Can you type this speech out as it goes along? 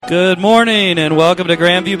Good morning and welcome to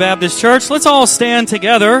Grandview Baptist Church. Let's all stand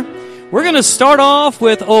together. We're going to start off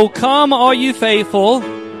with "O Come All You Faithful."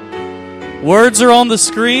 Words are on the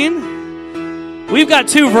screen. We've got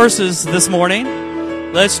two verses this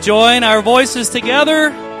morning. Let's join our voices together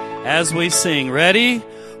as we sing. Ready?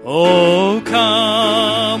 O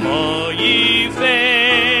come all ye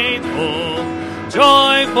faithful,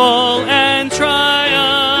 joyful and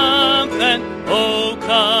triumphant. O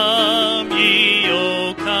come ye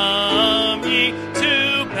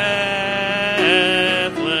to Bethlehem.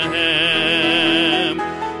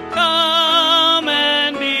 Come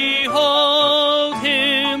and behold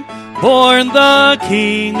him, born the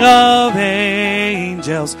King of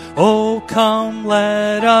angels. Oh, come,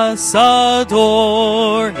 let us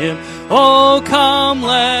adore him. Oh, come,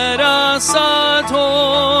 let us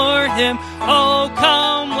adore him. Oh,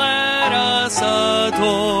 come, let us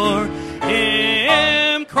adore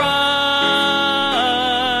him, Christ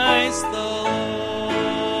the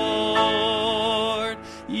Lord.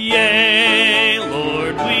 Yea,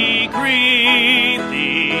 Lord, we greet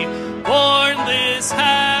thee, born this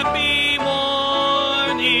happy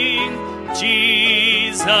morning.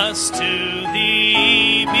 Jesus, to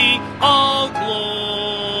thee be all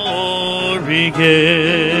glory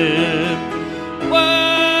give.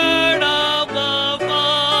 Word of the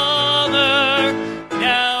Father,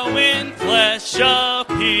 now in flesh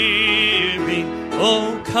appearing.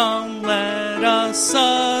 Oh, come, let us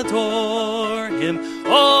adore him.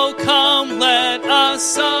 Oh, come, let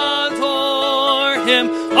us adore him.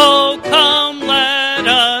 Oh, come, let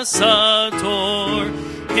us adore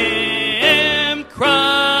him, Christ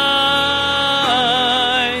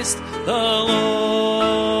the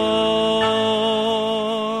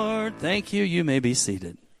Lord. Thank you. You may be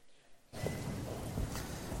seated.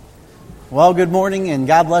 Well, good morning and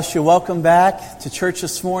God bless you. Welcome back to church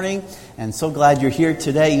this morning. And so glad you're here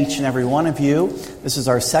today, each and every one of you. This is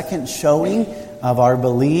our second showing of our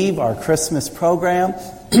Believe, our Christmas program.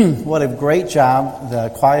 What a great job the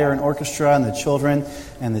choir and orchestra and the children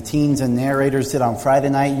and the teens and narrators did on Friday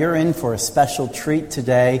night. You're in for a special treat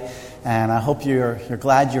today, and I hope you're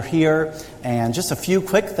glad you're here. And just a few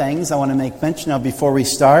quick things I want to make mention of before we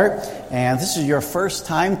start. And this is your first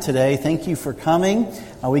time today. Thank you for coming.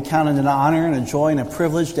 We count it an honor and a joy and a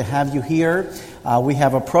privilege to have you here. We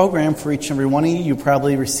have a program for each and every one of you. You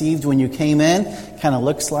probably received when you came in. Kind of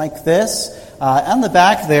looks like this. On the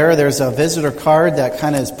back there's a visitor card that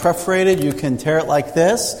kind of is perforated. You can tear it like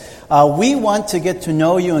this. We want to get to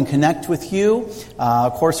know you and connect with you.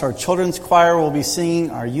 Of course, our children's choir will be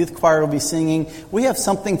singing. Our youth choir will be singing. We have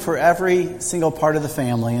something for every single part of the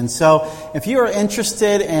family. And so if you are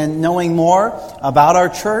interested in knowing more about our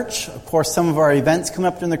church, of course, some of our events come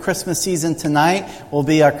up during the Christmas season. Tonight will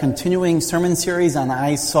be our continuing sermon series on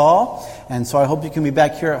I Saw. And so I hope you can be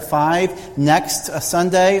back here at 5. Next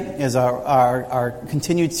Sunday is our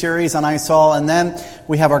continued series on I Saw. And then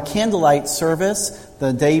we have our candlelight service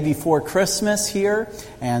the day before Christmas here.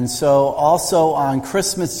 And so also on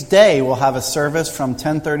Christmas Day, we'll have a service from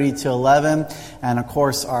 10:30 to 11. And of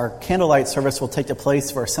course, our candlelight service will take the place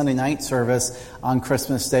of our Sunday night service on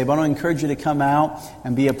Christmas Day. But I want to encourage you to come out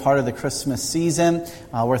and be a part of the Christmas season.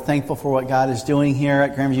 We're thankful for what God is doing here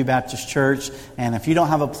at Grandview Baptist Church. And if you don't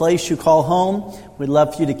have a place you call home, we'd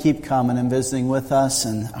love for you to keep coming and visiting with us,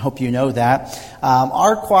 and I hope you know that.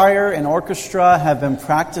 Our choir and orchestra have been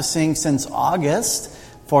practicing since August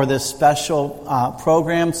for this special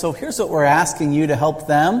program. So here's what we're asking you to help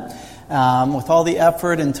them. With all the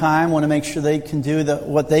effort and time, want to make sure they can do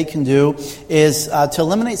what they can do is to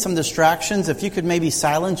eliminate some distractions. If you could maybe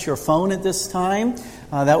silence your phone at this time,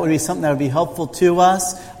 that would be something that would be helpful to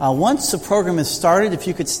us. Once the program is started, if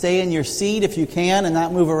you could stay in your seat if you can and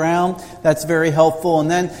not move around, that's very helpful.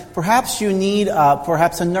 And then perhaps you need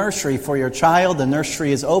perhaps a nursery for your child. The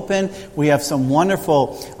nursery is open. We have some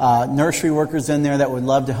wonderful nursery workers in there that would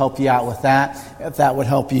love to help you out with that, if that would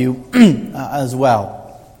help you as well.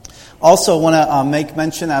 Also want to make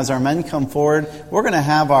mention as our men come forward, we're going to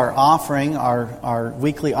have our offering, our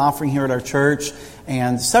weekly offering here at our church.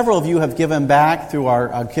 And several of you have given back through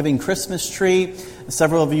our Giving Christmas Tree.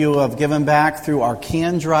 Several of you have given back through our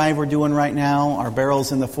can drive we're doing right now, our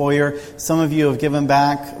barrels in the foyer. Some of you have given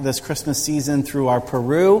back this Christmas season through our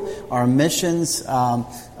Peru, our missions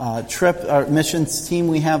trip, our missions team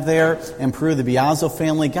we have there in Peru, the Biazo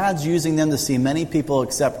family. God's using them to see many people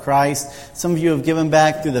accept Christ. Some of you have given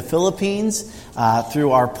back through the Philippines.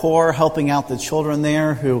 through our poor, helping out the children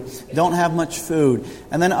there who don't have much food.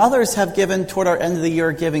 And then others have given toward our end of the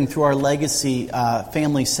year giving through our Legacy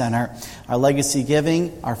Family Center. Our Legacy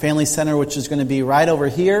Giving, our Family Center, which is going to be right over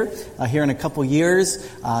here in a couple years.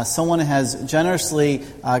 Someone has generously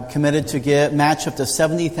committed to match up to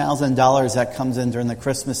 $70,000 that comes in during the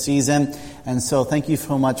Christmas season. And so thank you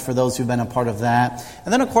so much for those who've been a part of that.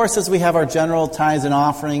 And then, of course, as we have our general tithes and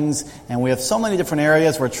offerings, and we have so many different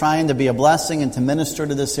areas, we're trying to be a blessing and to minister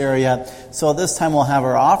to this area. So this time we'll have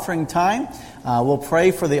our offering time. We'll pray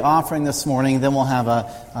for the offering this morning. Then we'll have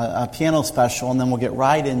a piano special, and then we'll get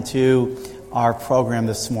right into our program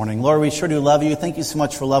this morning. Lord, we sure do love you. Thank you so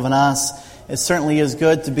much for loving us. It certainly is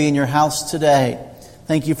good to be in your house today.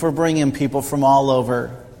 Thank you for bringing people from all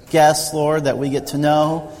over. Guests, Lord, that we get to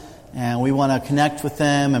know. And we want to connect with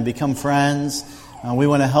them and become friends. We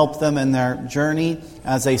want to help them in their journey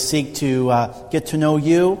as they seek to get to know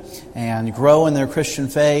you and grow in their Christian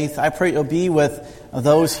faith. I pray you'll be with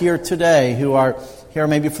those here today who are here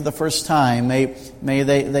maybe for the first time. May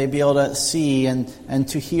they be able to see and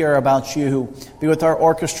to hear about you. Be with our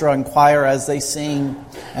orchestra and choir as they sing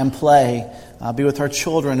and play. Be with our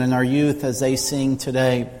children and our youth as they sing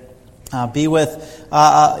today. Be with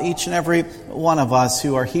each and every one of us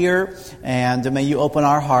who are here, and may you open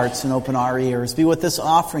our hearts and open our ears. Be with this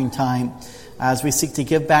offering time as we seek to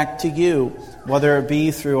give back to you, whether it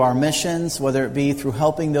be through our missions, whether it be through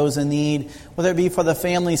helping those in need, whether it be for the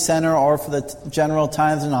Family Center or for the general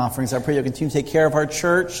tithes and offerings. I pray you'll continue to take care of our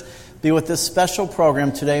church. Be with this special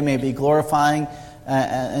program today. May it be glorifying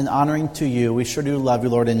and honoring to you. We sure do love you,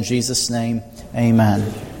 Lord. In Jesus' name,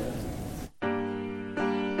 amen.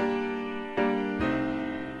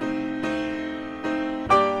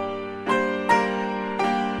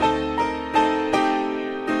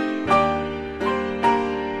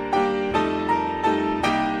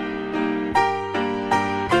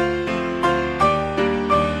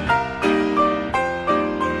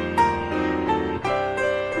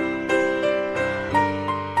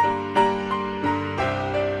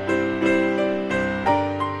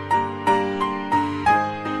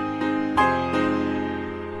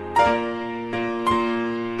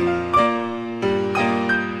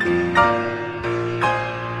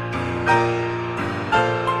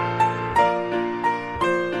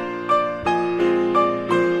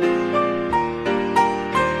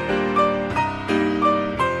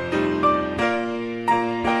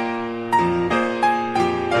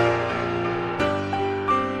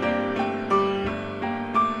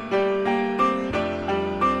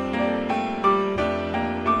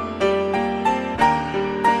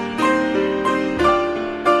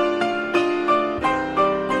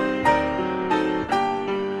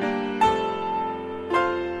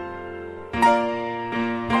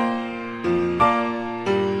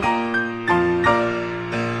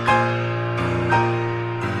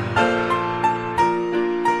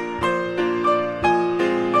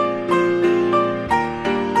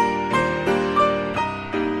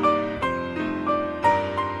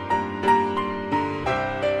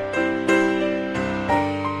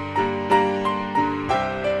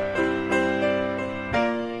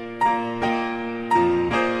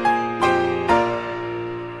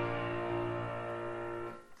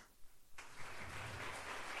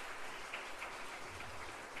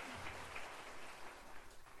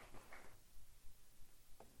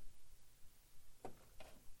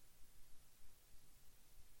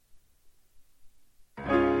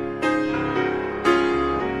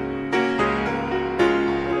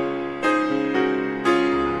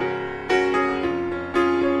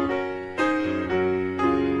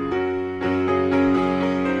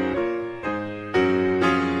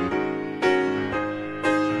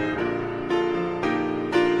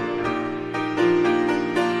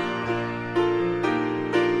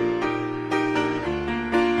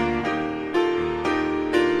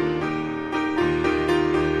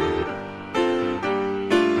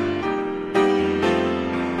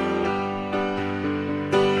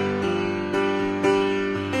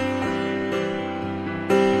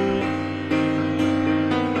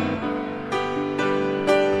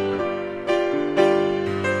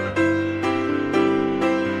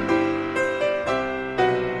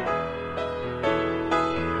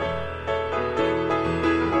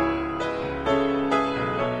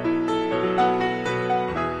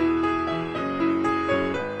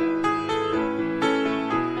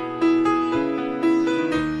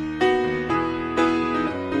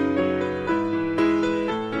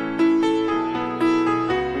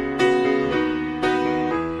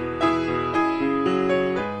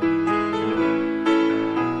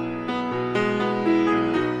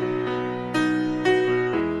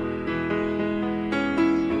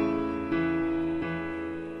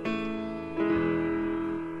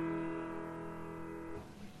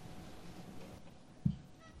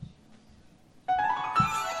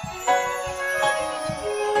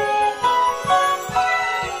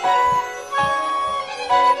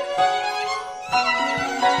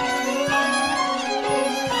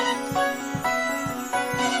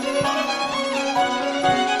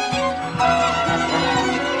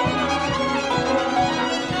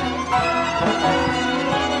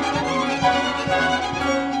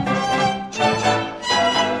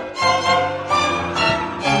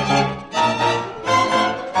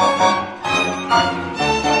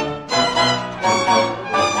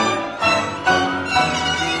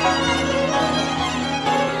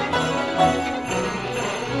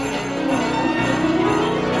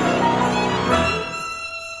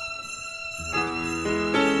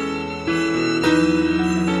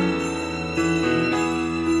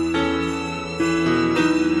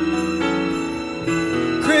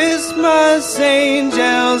 Christmas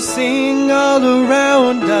angels sing all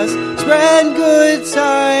around us, spread good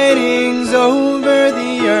tidings over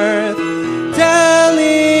the earth,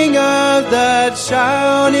 telling of the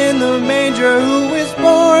child in the manger who is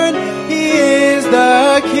born. He is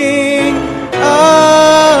the King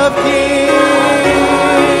of Kings.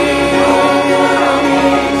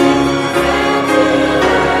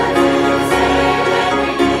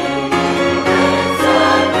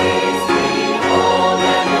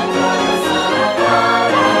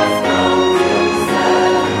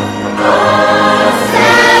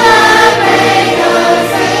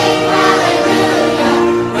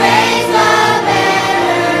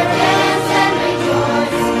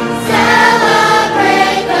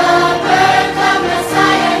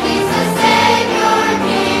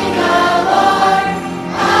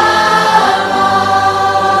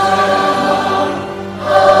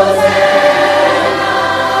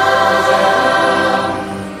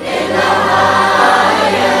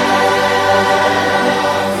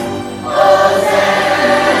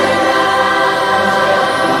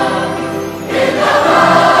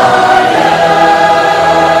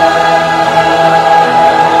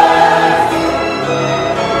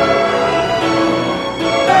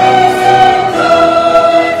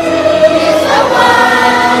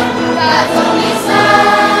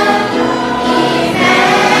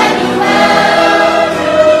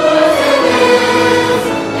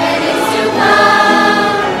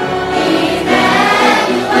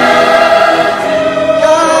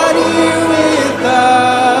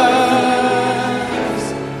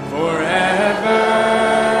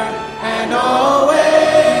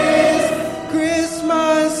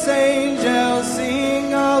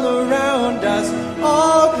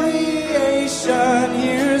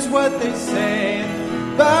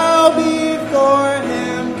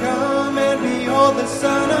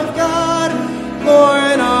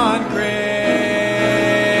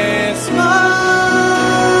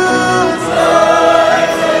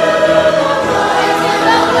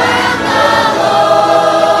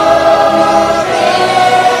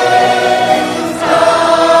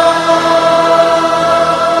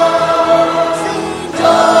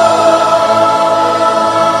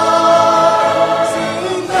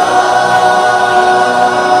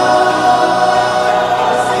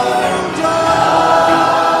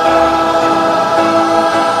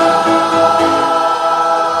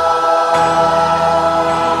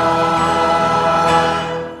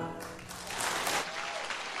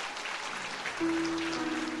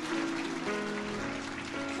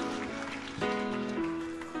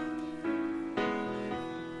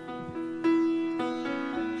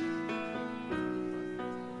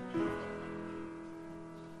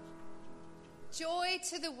 Joy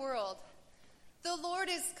to the world. The Lord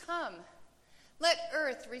is come. Let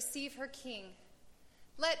earth receive her King.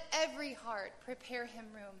 Let every heart prepare him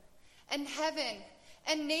room, and heaven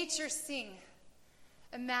and nature sing.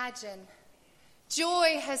 Imagine,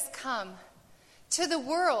 joy has come to the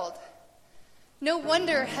world. No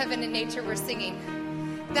wonder heaven and nature were singing.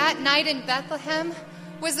 That night in Bethlehem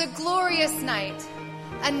was a glorious night,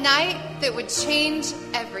 a night that would change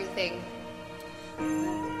everything.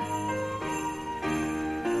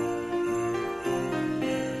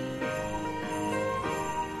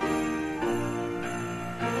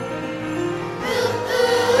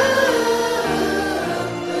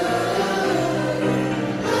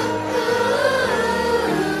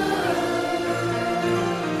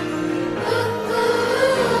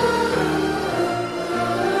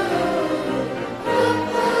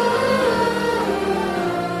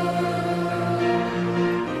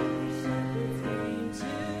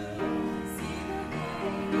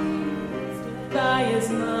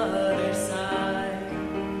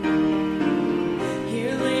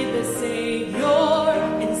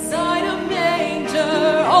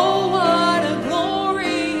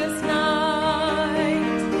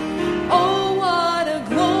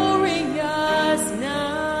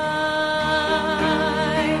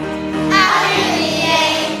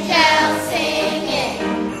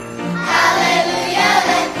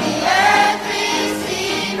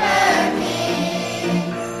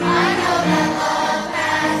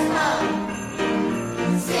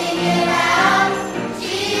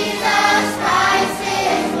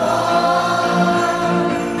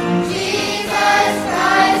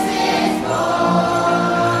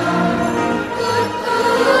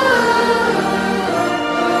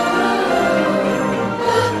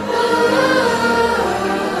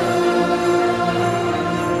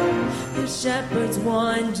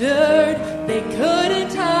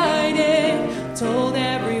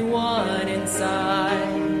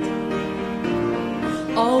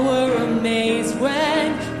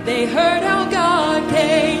 They heard how God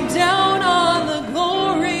came down on the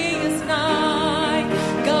glorious night.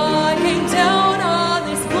 God came down on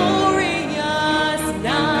this glorious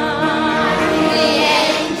night. The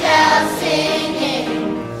angels singing,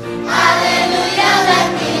 hallelujah, let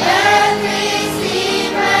the earth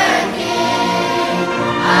receive her King.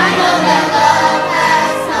 I know that love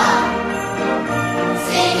has come.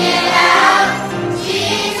 Sing it out,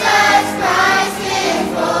 Jesus Christ is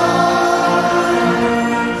Lord.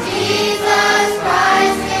 Jesus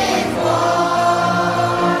Christ is Lord.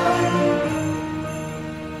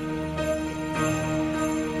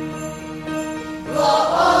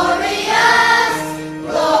 Glorious,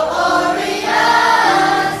 glorious,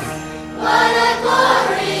 what a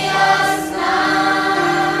glorious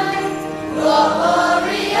night.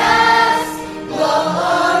 Glorious,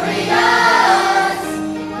 glorious,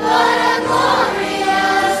 what a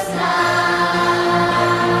glorious night.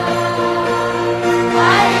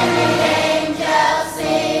 Why are the angels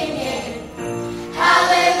singing?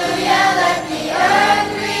 Hallelujah, let the earth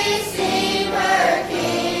receive her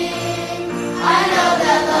King. I know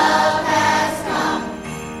that love has come.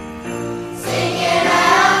 Sing it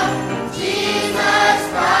out, Jesus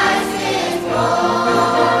Christ is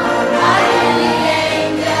Lord. I hear the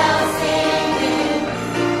angels singing,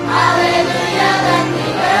 hallelujah, let the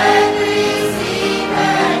earth receive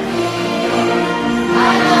her King.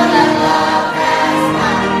 I know that love has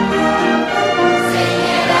come. Sing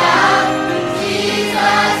it out,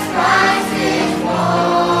 Jesus Christ is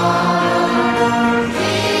Lord.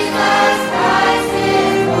 Jesus Christ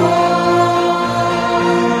is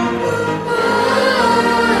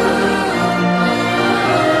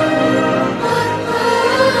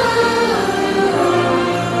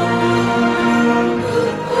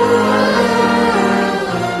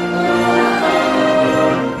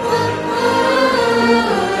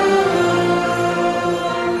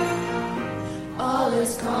All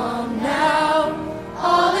is calm now,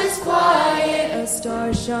 all is quiet, a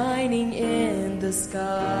star shining in the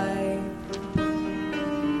sky.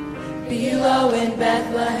 Below in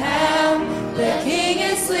Bethlehem, the King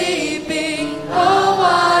is sleeping. Oh,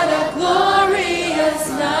 what a glorious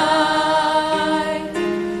night!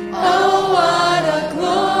 Oh, what a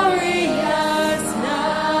glorious night!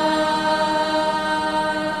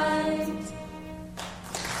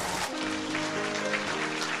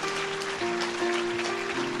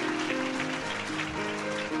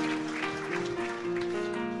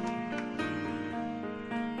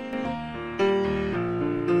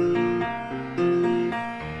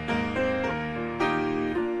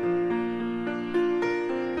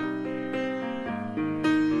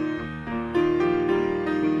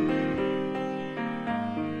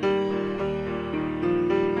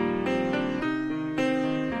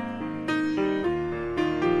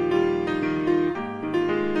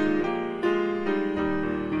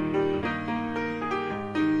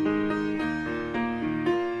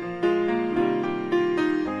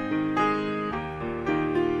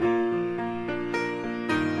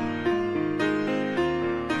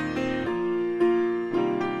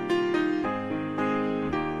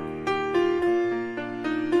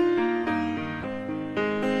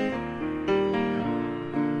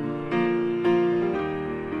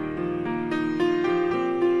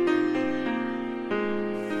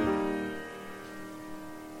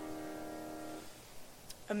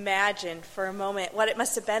 Imagine for a moment what it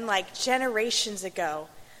must have been like generations ago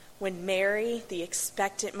when Mary, the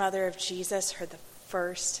expectant mother of Jesus, heard the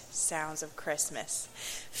first sounds of Christmas.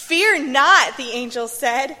 "Fear not," the angel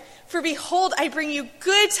said, "for behold, I bring you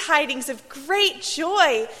good tidings of great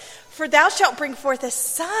joy. For thou shalt bring forth a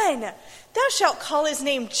son. Thou shalt call his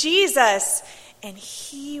name Jesus, and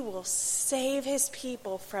he will save his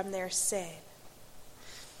people from their sin."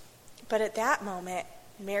 But at that moment,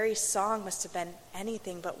 Mary's song must have been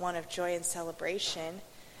anything but one of joy and celebration.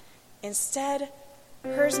 Instead,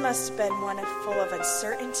 hers must have been one full of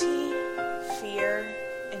uncertainty, fear,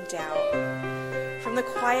 and doubt. From the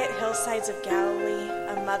quiet hillsides of Galilee,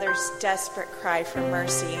 a mother's desperate cry for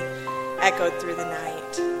mercy echoed through the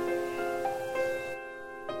night.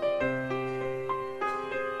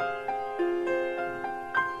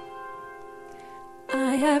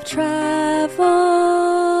 I have traveled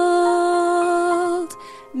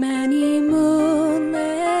many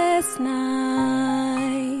moonless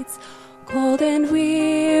nights, cold and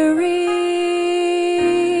weary,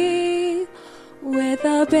 with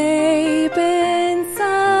a babe inside,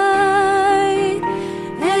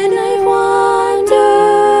 and I wondered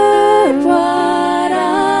what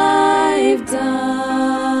I've done.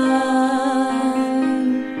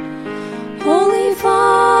 Holy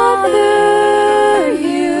Father,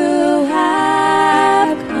 you have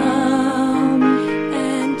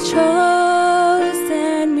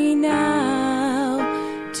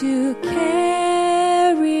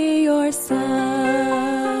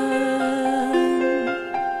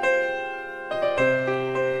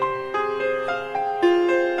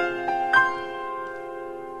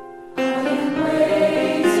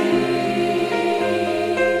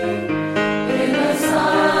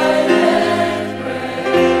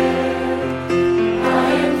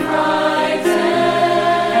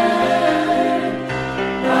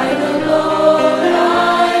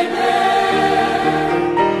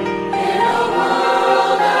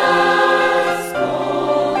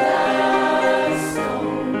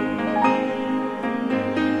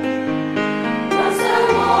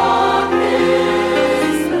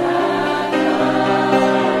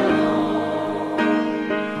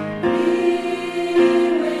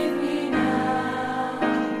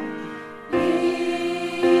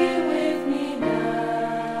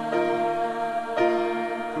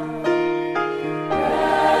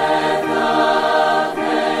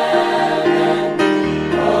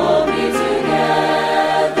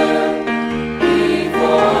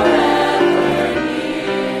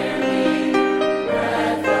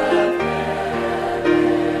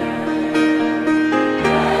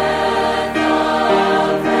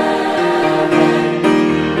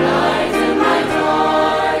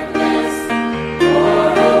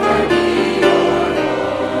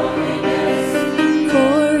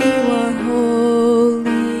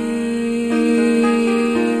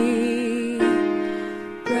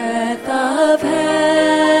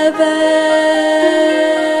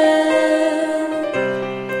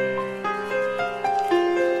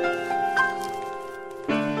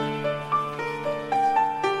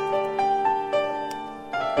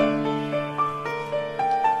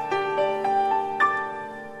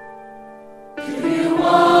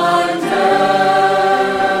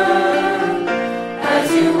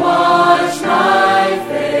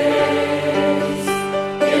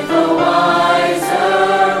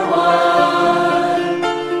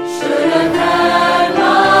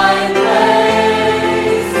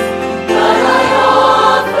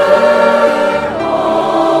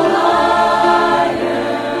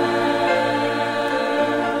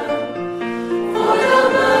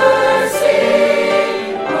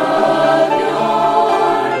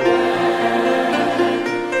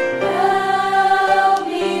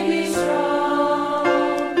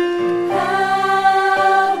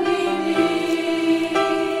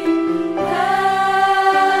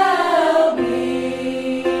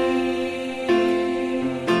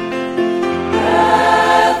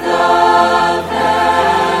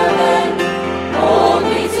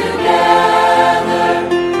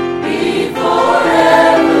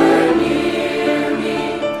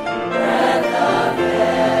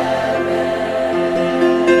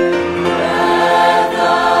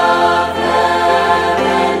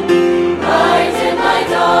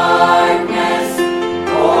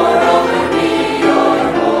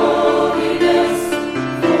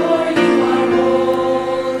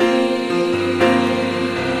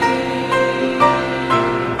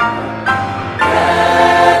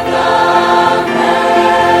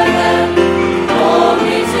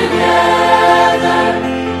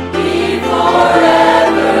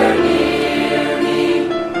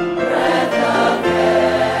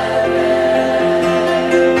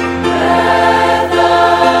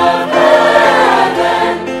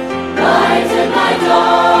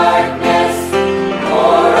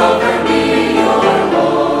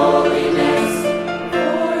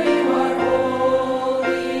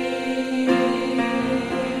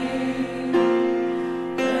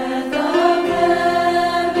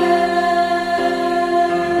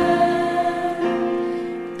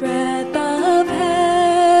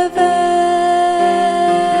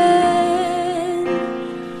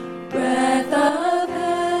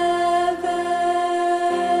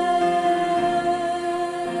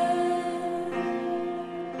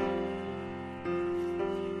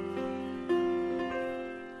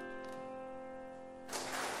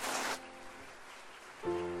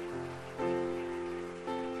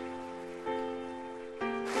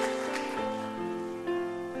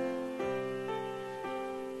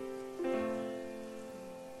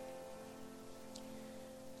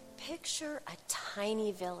picture a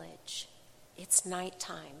tiny village. It's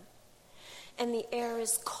nighttime, and the air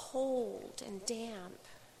is cold and damp.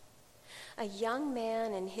 A young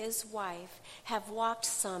man and his wife have walked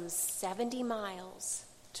some 70 miles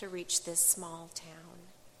to reach this small town.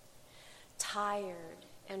 Tired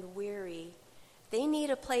and weary, they need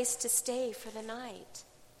a place to stay for the night.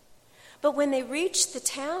 But when they reach the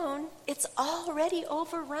town, it's already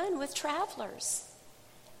overrun with travelers.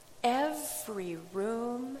 Every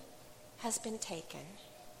room has been taken.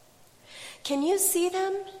 Can you see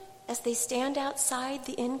them as they stand outside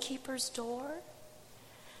the innkeeper's door?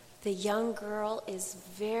 The young girl is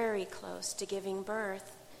very close to giving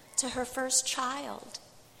birth to her first child,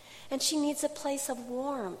 and she needs a place of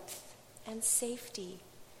warmth and safety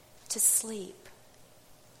to sleep.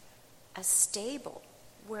 A stable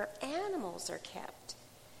where animals are kept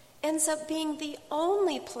ends up being the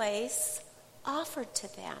only place offered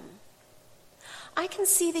to them. I can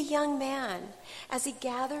see the young man as he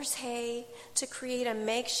gathers hay to create a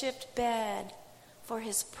makeshift bed for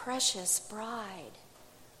his precious bride,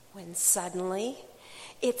 when suddenly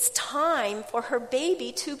it's time for her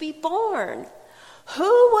baby to be born.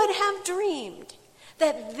 Who would have dreamed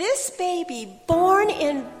that this baby born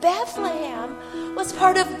in Bethlehem was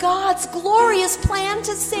part of God's glorious plan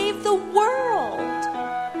to save the world?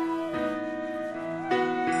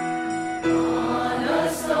 On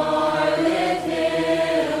a starlit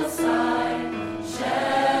hillside,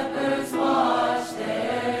 shepherds watch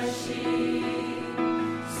their sheep.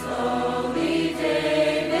 Slowly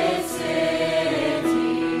David's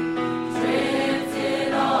city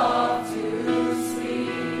drifted off to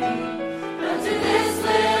sleep. Unto this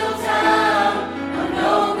little town of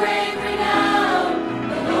no great renown,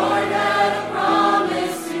 the Lord had a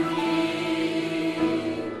promise to keep.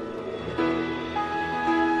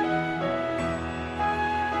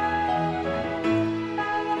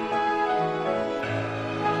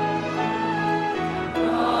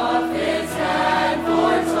 Prophets had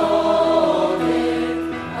foretold it,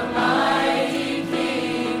 a mighty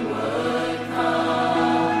king would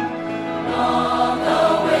come.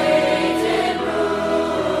 Long-awaited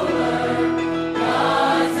ruler,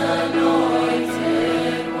 God's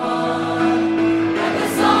anointed one. And the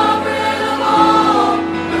sovereign of all,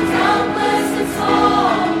 was helpless and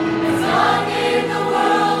small, as God gave the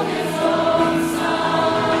world his own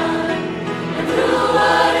Son. And who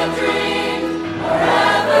would have dreamed or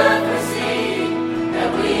ever foreseen that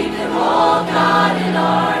we could hold God in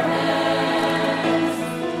our hands?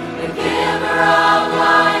 The giver of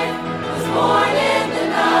life was born in the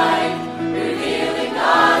night, revealing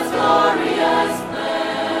God's glorious plan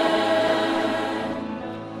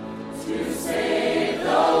to save the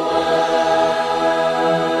world.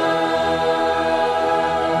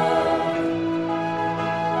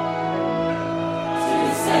 To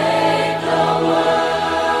save the world.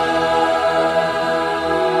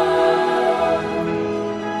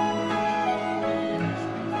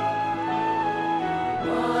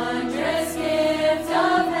 Wondrous gift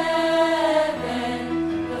of heaven,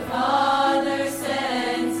 the Father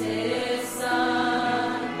sent his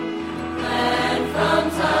Son. And from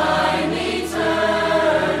time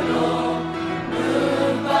eternal,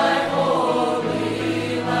 moved by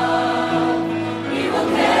holy love, we will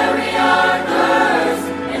carry our curse,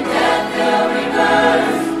 and death will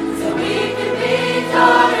reverse, so we can be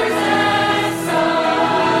daughters and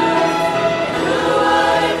sons. And who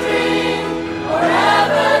would have dreamed or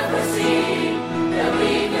ever foreseen that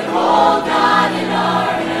we could hold God in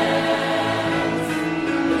our hands?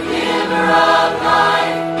 The giver of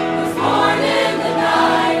life was born in the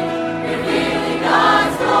night, revealing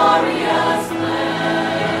God's glorious plan.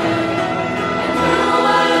 And who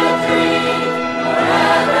would have dreamed or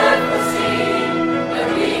ever foreseen that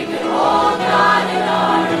we could hold God in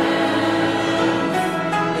our hands?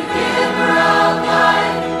 The giver of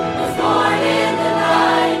life was born in the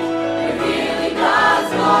night, revealing God's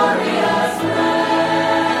glorious plan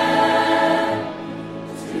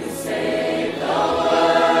to save the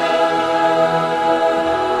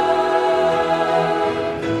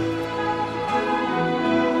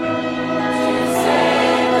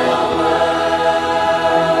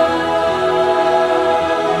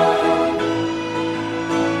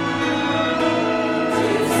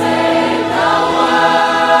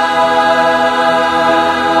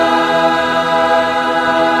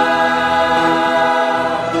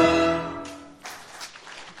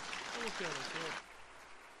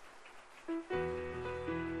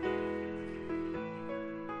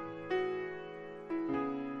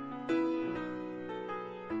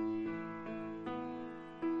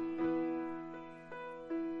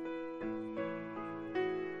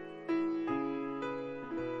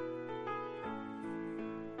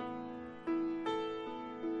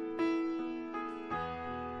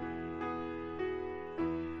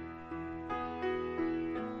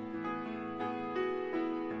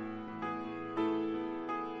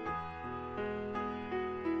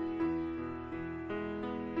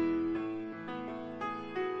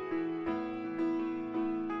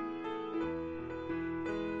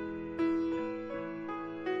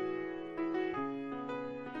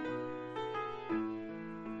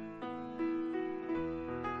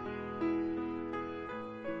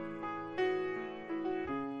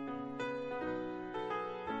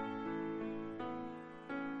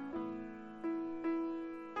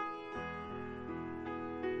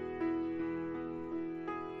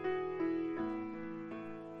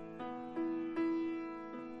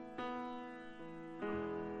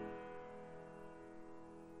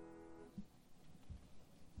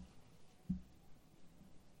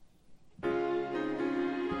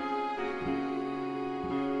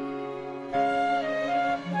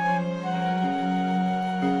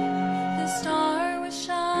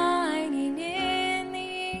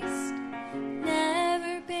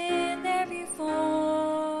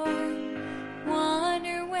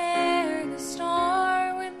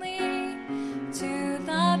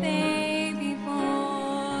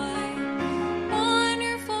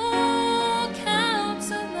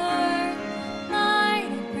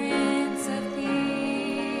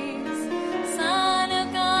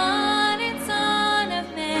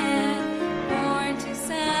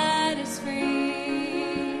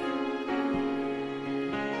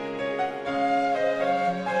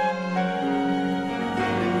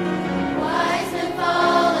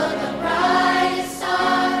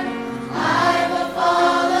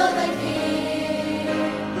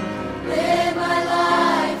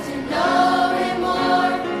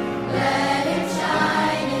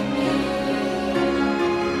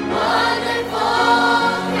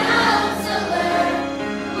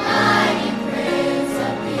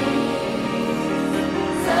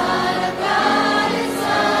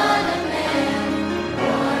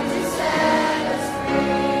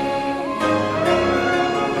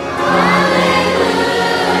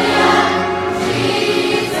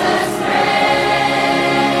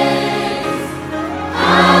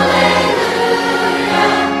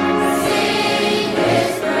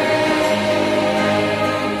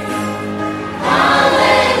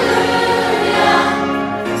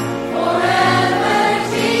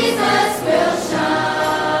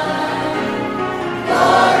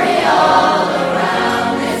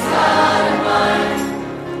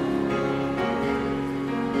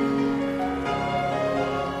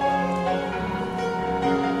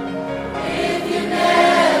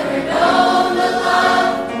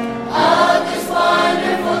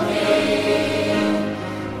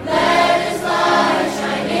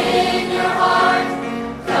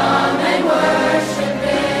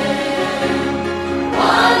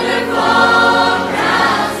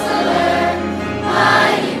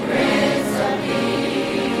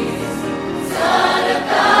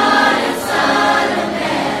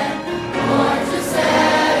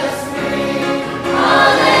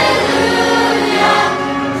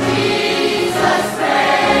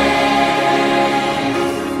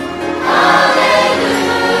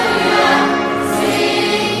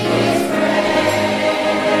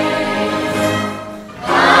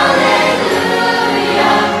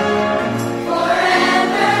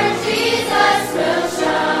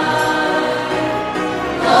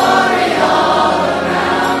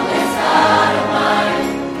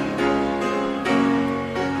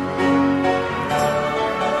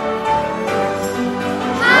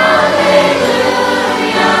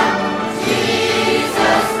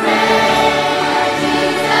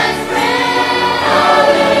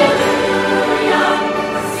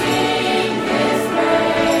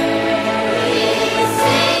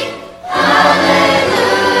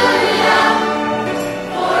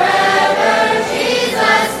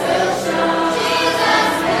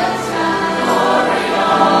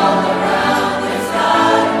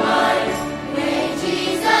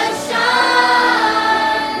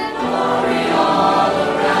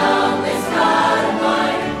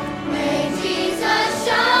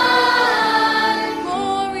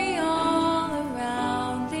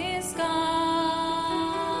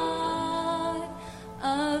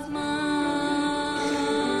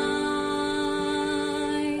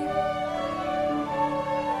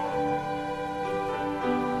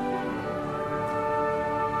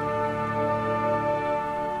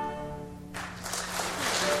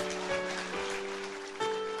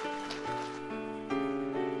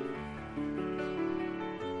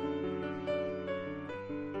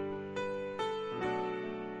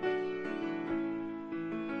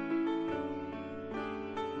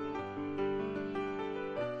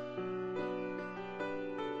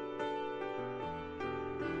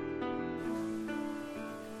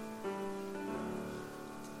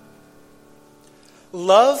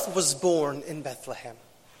Love was born in Bethlehem.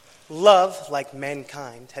 Love like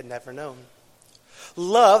mankind had never known.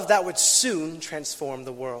 Love that would soon transform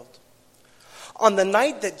the world. On the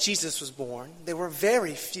night that Jesus was born, there were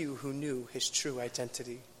very few who knew his true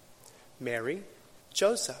identity. Mary,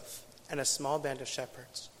 Joseph, and a small band of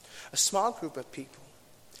shepherds, a small group of people.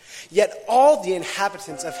 Yet all the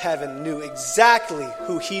inhabitants of heaven knew exactly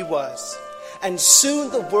who he was, and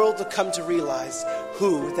soon the world would come to realize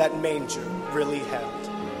who that manger really held.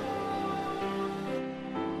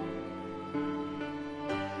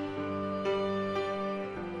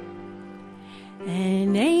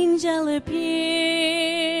 An angel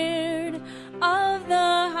appeared of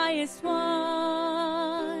the highest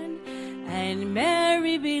one, and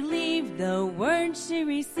Mary believed the word she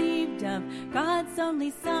received of God's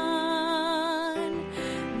only Son.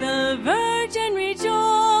 The virgin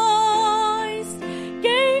rejoiced,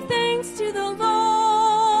 gave thanks to the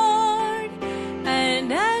Lord,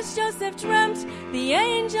 and as Joseph dreamt, the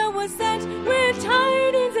angel was sent with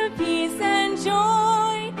tidings of peace and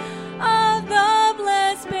joy of the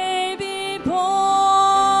blessed baby boy.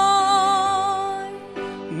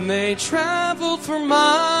 They traveled for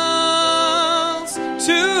miles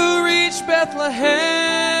to reach Bethlehem.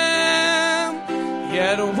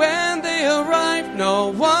 Yet when they arrived, no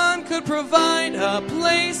one could provide a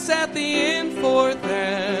place at the inn for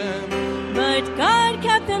them. But God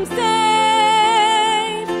kept them safe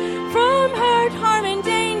from hurt, harm, and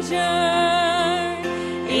danger.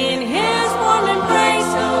 In his warm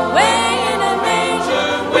embrace, away in a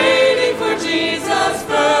manger, waiting for Jesus'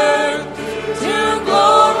 birth to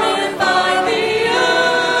glorify the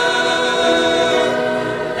earth.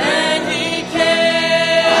 And he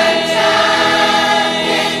came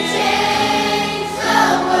and changed the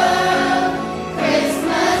world.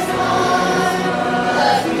 Christmas morn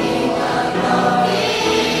was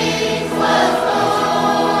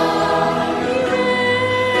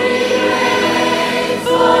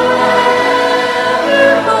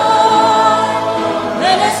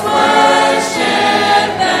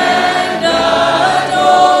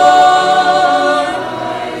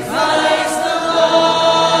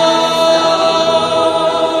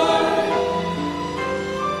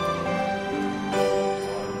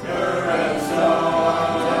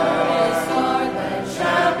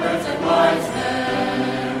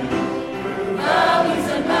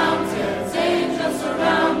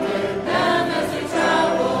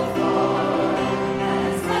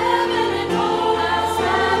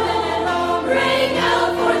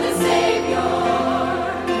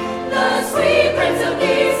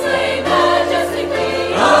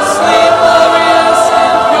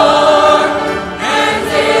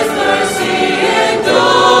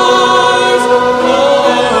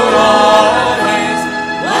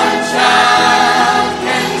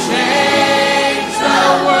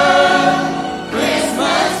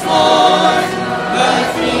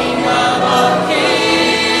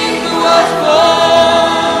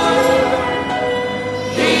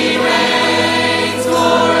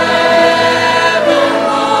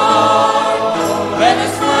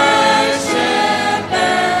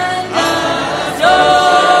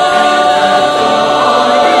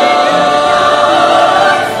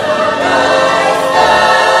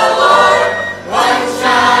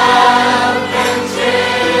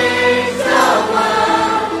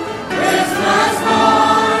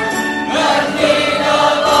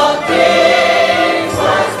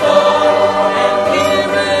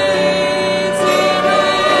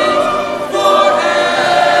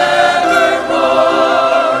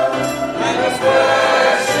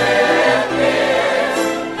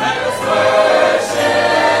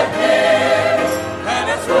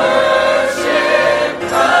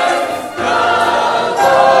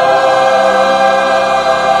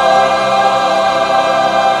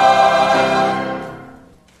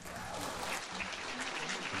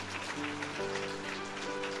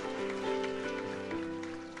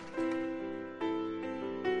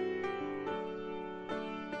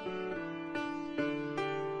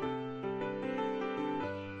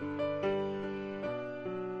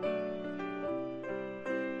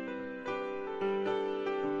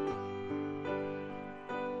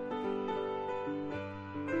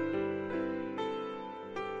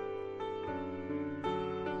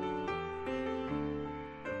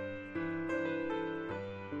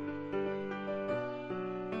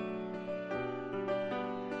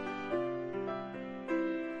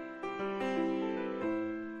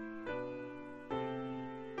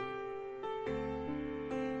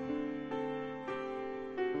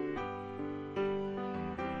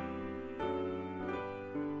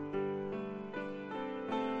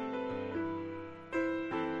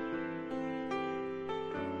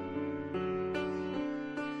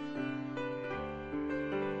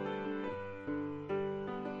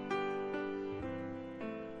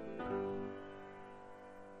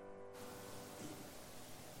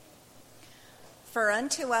For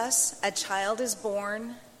unto us a child is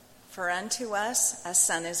born, for unto us a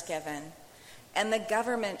son is given, and the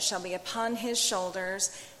government shall be upon his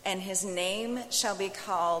shoulders, and his name shall be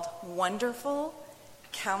called Wonderful,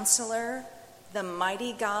 Counselor, the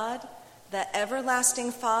Mighty God, the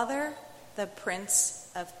Everlasting Father, the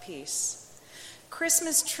Prince of Peace.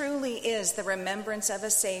 Christmas truly is the remembrance of a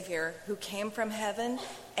Savior who came from heaven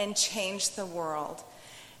and changed the world.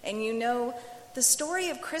 And you know, the story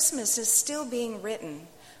of Christmas is still being written.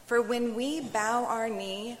 For when we bow our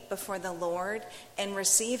knee before the Lord and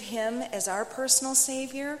receive him as our personal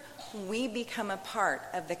Savior, we become a part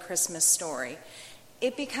of the Christmas story.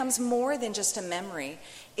 It becomes more than just a memory.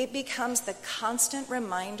 It becomes the constant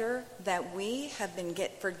reminder that we have been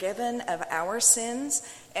forgiven of our sins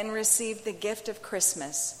and received the gift of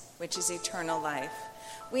Christmas, which is eternal life.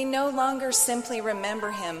 We no longer simply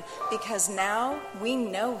remember him because now we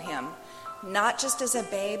know him, not just as a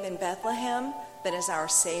babe in Bethlehem, but as our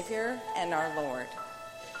Savior and our Lord.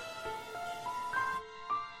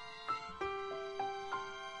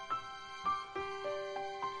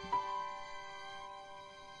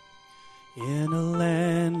 In a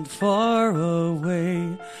land far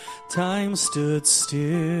away, time stood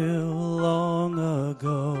still long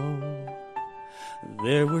ago.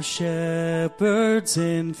 There were shepherds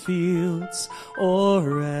in fields,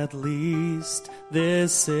 or at least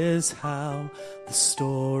this is how the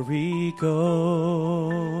story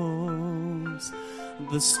goes.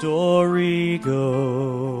 The story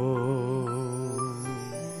goes.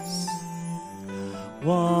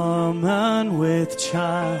 Woman with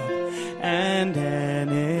child and an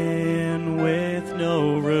inn with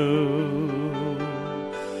no room,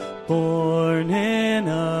 born in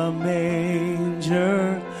a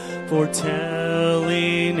manger,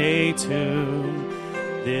 foretelling a tomb.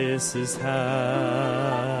 This is how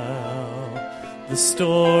the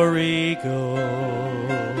story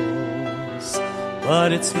goes.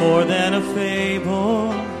 But it's more than a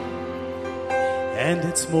fable, and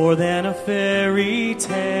it's more than a fairy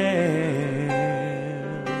tale,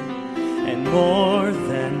 and more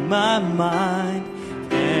than my mind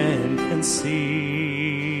can conceive.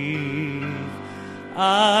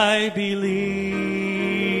 I believe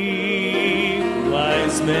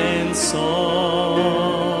wise men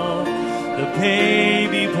saw the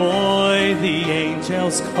baby boy the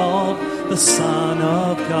angels called the Son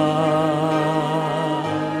of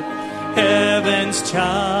God, heaven's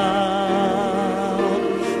child,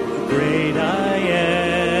 the great I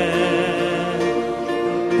am,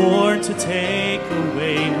 born to take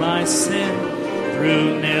away my sin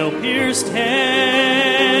through nail-pierced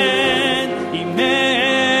hand.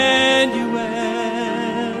 Emmanuel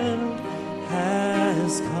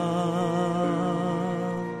has come.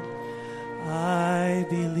 I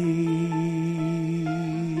believe.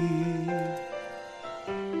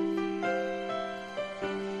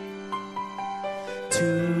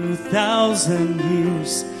 2,000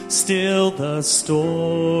 years, still the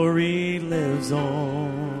story lives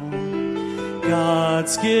on.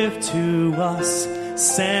 God's gift to us,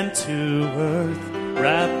 sent to earth,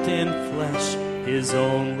 wrapped in flesh, his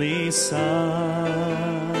only Son,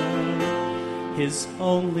 his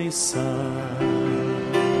only Son.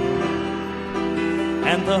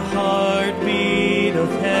 And the heartbeat of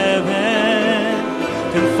heaven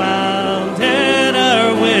confounded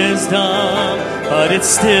our wisdom, but it's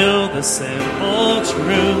still the simple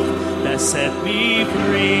truth that set me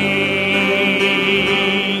free.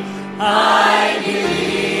 I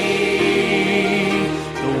believe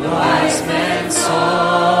the wise men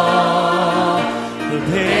saw the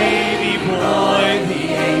baby boy the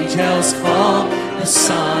angels call the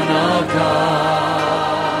Son of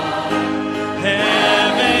God,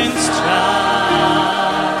 heaven's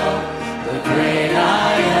child, the great I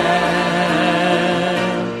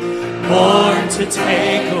am, born to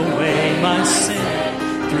take away my sin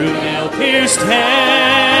through nail-pierced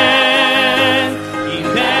hand.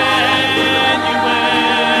 Emmanuel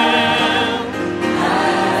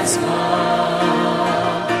has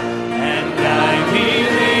come, and I believe.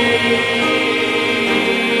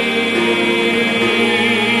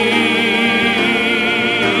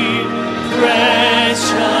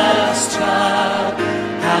 Precious child,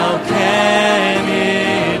 how can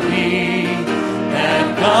it be that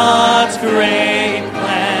God's great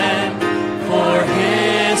plan for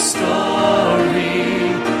his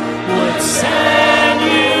story would send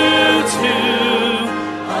you to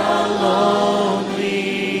a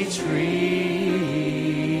lonely tree,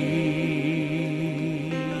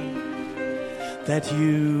 that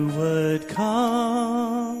you would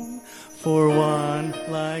come for one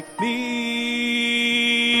like me.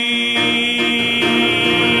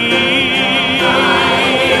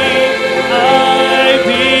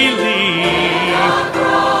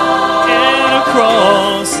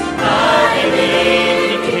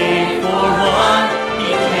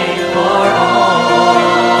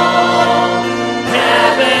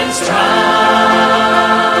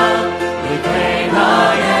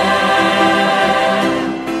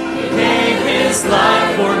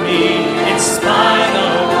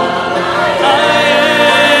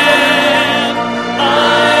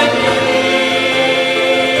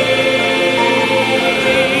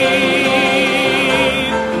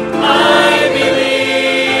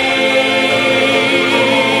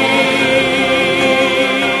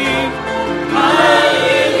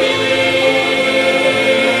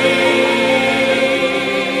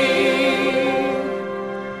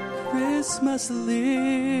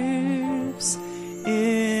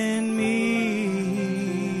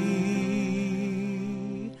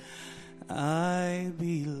 I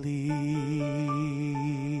believe.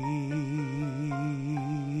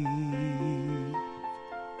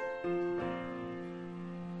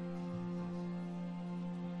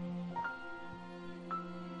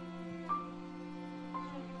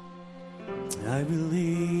 I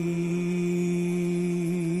believe.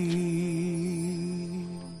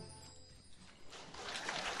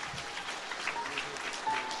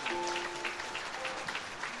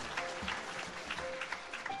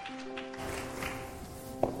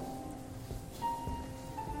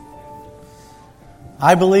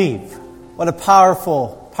 I believe. What a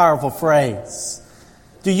powerful, powerful phrase.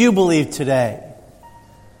 Do you believe today?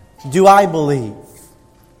 Do I believe?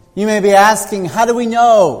 You may be asking, how do we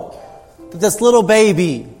know that this little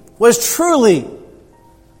baby was truly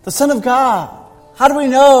the Son of God? How do we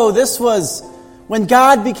know this was when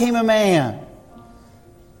God became a man?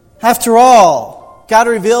 After all, God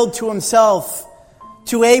revealed to Himself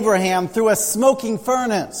to Abraham through a smoking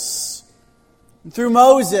furnace, through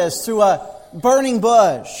Moses, through a burning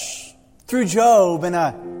bush, through Job in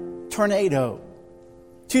a tornado,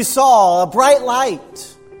 to Saul, a bright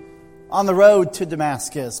light on the road to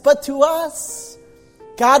Damascus. But to us,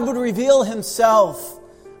 God would reveal Himself,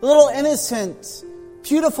 a little innocent,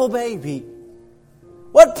 beautiful baby.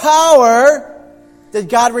 What power did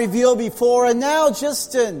God reveal before, and now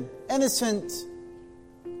just an innocent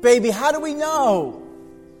baby? How do we know?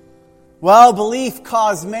 Well, belief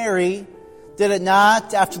caused Mary, did it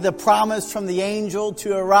not, after the promise from the angel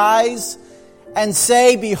to arise and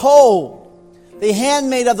say, "Behold, the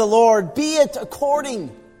handmaid of the Lord, be it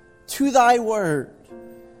according to thy word."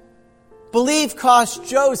 Belief caused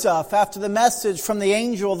Joseph, after the message from the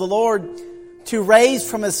angel of the Lord, to raise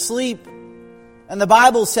from his sleep. And the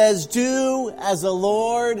Bible says, "Do as the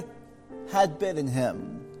Lord had bidden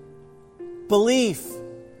him." Belief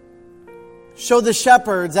showed the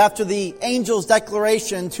shepherds, after the angel's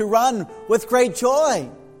declaration, to run with great joy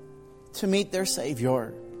to meet their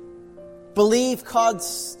Savior. Belief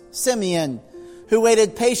caused Simeon, who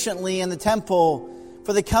waited patiently in the temple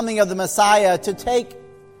for the coming of the Messiah, to take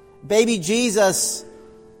baby Jesus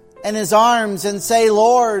in his arms and say,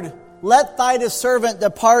 "Lord, let thy servant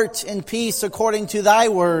depart in peace according to thy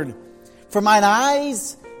word. For mine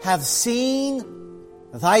eyes have seen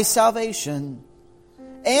thy salvation."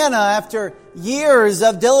 Anna, after years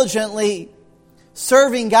of diligently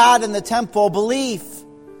serving God in the temple, belief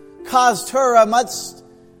caused her, amidst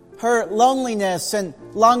her loneliness and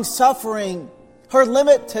long-suffering, her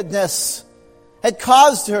limitedness, had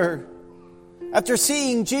caused her, after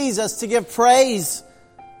seeing Jesus, to give praise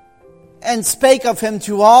and spake of Him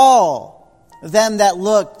to all them that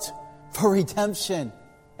looked for redemption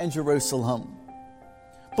in Jerusalem.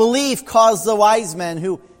 Belief caused the wise men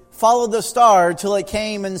who followed the star till it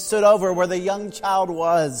came and stood over where the young child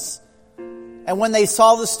was. And when they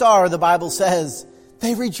saw the star, the Bible says,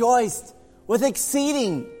 they rejoiced with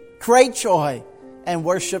exceeding great joy and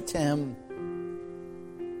worshipped Him.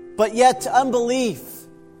 But yet unbelief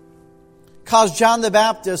caused John the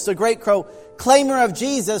Baptist, the great proclaimer of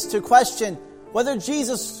Jesus, to question whether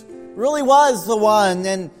Jesus really was the one.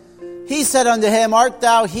 And he said unto him, "Art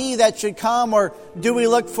thou he that should come, or do we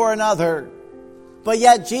look for another?" But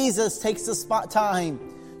yet Jesus takes the time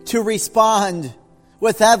to respond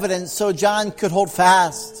with evidence so John could hold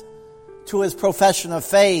fast to his profession of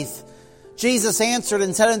faith. Jesus answered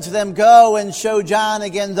and said unto them, "Go and show John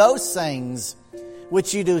again those things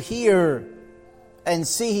which you do hear and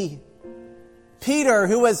see." Peter,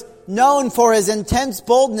 who was known for his intense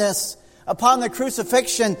boldness upon the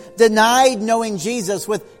crucifixion, denied knowing Jesus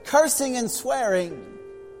with cursing and swearing.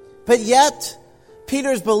 But yet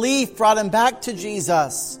Peter's belief brought him back to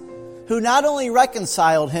Jesus, who not only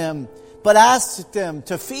reconciled him, but asked him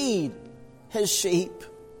to feed his sheep.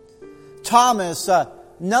 Thomas,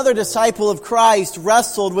 another disciple of Christ,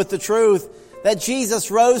 wrestled with the truth that Jesus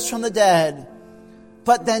rose from the dead.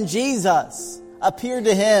 But then Jesus appeared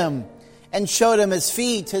to him and showed him His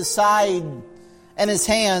feet, His side, and His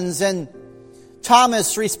hands. And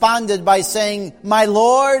Thomas responded by saying, "My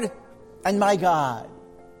Lord and my God."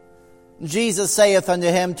 Jesus saith unto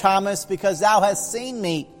him, "Thomas, because thou hast seen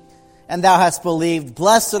me, and thou hast believed,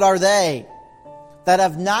 blessed are they that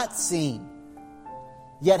have not seen,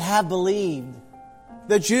 yet have believed."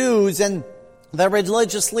 The Jews and the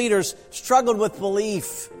religious leaders struggled with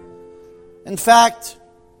belief. In fact,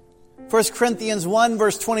 1 Corinthians 1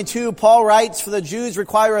 verse 22, Paul writes, "For the Jews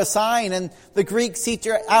require a sign, and the Greeks seek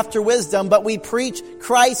after wisdom, but we preach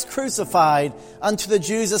Christ crucified, unto the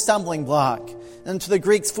Jews a stumbling block, and to the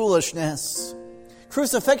Greeks foolishness."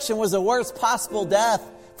 Crucifixion was the worst possible death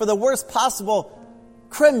for the worst possible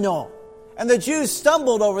criminal And the Jews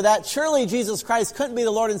stumbled over that. Surely Jesus Christ couldn't be the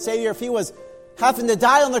Lord and Savior if He was having to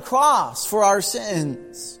die on the cross for our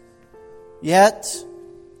sins. Yet,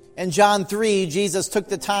 in John 3, Jesus took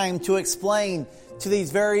the time to explain to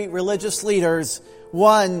these very religious leaders,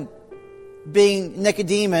 one being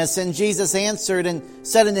Nicodemus, and Jesus answered and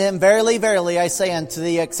said unto him, Verily, verily, I say unto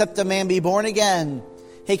thee, except a man be born again,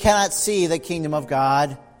 he cannot see the kingdom of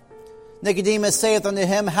God. Nicodemus saith unto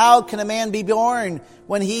him, How can a man be born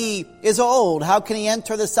when he is old? How can he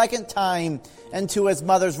enter the second time into his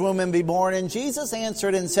mother's womb and be born? And Jesus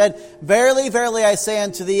answered and said, Verily, verily, I say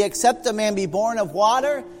unto thee, except a man be born of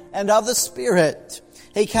water and of the Spirit,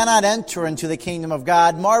 he cannot enter into the kingdom of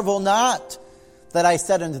God. Marvel not that I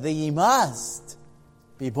said unto thee, ye must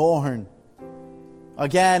be born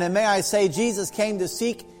again. And may I say, Jesus came to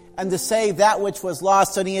seek and to save that which was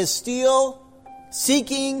lost, and He is still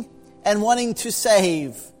seeking and wanting to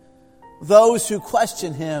save those who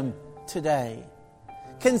question Him today.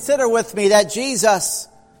 Consider with me that Jesus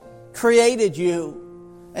created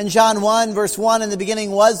you. In John 1, verse 1, in the beginning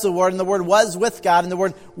was the Word, and the Word was with God, and the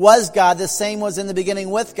Word was God. The same was in the beginning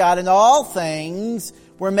with God, and all things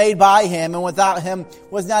were made by Him, and without Him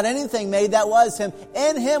was not anything made that was Him.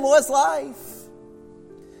 In Him was life.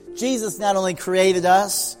 Jesus not only created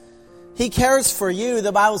us, He cares for you.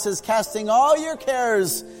 The Bible says, casting all your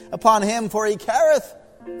cares upon Him, for He careth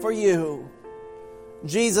for you.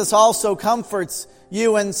 Jesus also comforts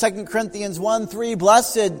you in 2 Corinthians 1:3.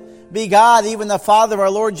 Blessed be God, even the Father of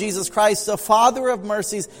our Lord Jesus Christ, the Father of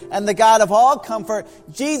mercies and the God of all comfort.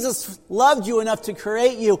 Jesus loved you enough to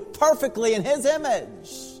create you perfectly in His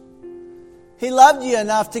image. He loved you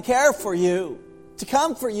enough to care for you, to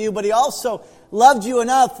comfort you, but He also loved you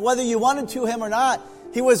enough, whether you wanted to Him or not,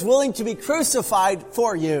 He was willing to be crucified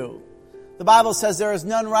for you. The Bible says there is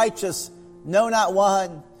none righteous, no, not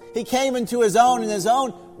one. He came into His own, and His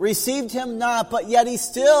own received Him not, but yet He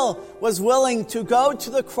still was willing to go to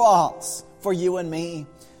the cross for you and me.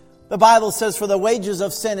 The Bible says, for the wages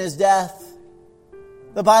of sin is death.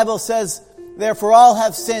 The Bible says, therefore all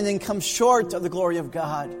have sinned and come short of the glory of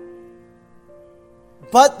God.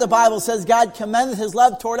 But the Bible says God commendeth His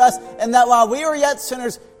love toward us, and that while we were yet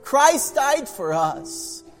sinners, Christ died for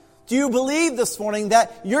us. Do you believe this morning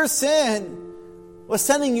that your sin was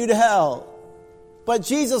sending you to hell? But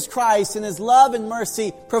Jesus Christ, in His love and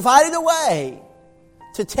mercy, provided a way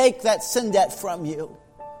to take that sin debt from you.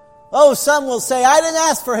 Oh, some will say, I didn't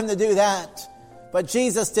ask for Him to do that. But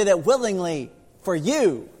Jesus did it willingly for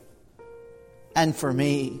you and for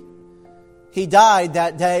me. He died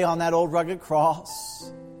that day on that old rugged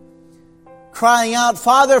cross, crying out,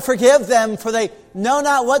 Father, forgive them, for they know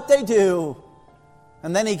not what they do.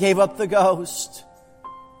 And then He gave up the ghost.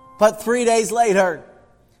 But 3 days later,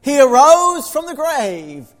 He arose from the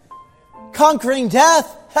grave, conquering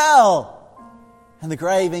death, hell, and the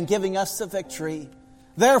grave, and giving us the victory.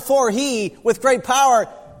 Therefore, He, with great power,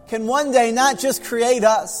 can one day not just create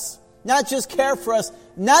us, not just care for us,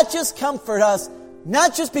 not just comfort us,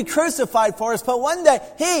 not just be crucified for us, but one day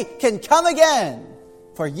He can come again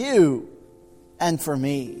for you and for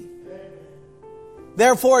me.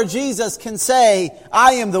 Therefore, Jesus can say,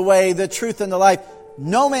 I am the way, the truth, and the life.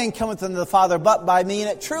 No man cometh unto the Father but by me. And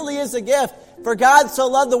it truly is a gift. For God so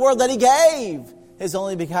loved the world that He gave His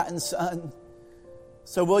only begotten Son.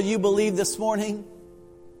 So will you believe this morning?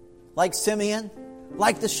 Like Simeon?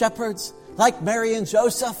 Like the shepherds? Like Mary and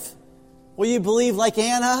Joseph? Will you believe like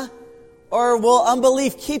Anna? Or will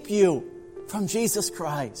unbelief keep you from Jesus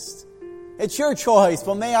Christ? It's your choice.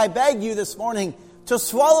 But may I beg you this morning to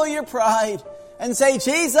swallow your pride and say,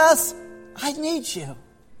 Jesus, I need you.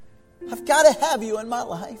 I've got to have you in my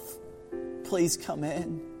life. Please come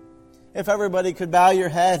in. If everybody could bow your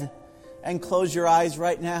head and close your eyes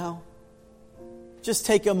right now. Just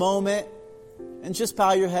take a moment and just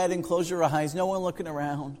bow your head and close your eyes. No one looking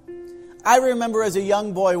around. I remember as a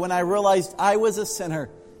young boy when I realized I was a sinner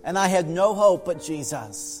and I had no hope but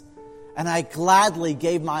Jesus. And I gladly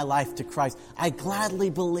gave my life to Christ. I gladly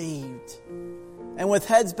believed. And with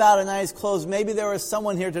heads bowed and eyes closed, maybe there was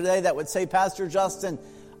someone here today that would say, Pastor Justin,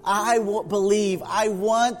 I believe. I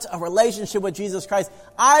want a relationship with Jesus Christ.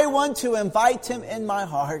 I want to invite Him in my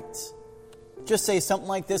heart. Just say something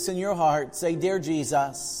like this in your heart. Say, Dear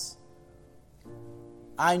Jesus,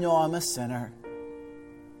 I know I'm a sinner.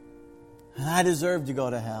 And I deserve to go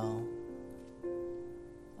to hell.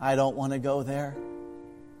 I don't want to go there.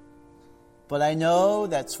 But I know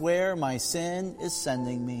that's where my sin is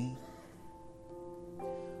sending me.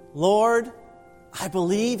 Lord, I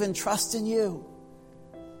believe and trust in you.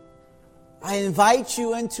 I invite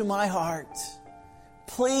you into my heart.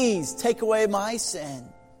 Please take away my sin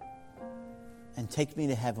and take me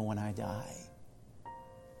to heaven when I die.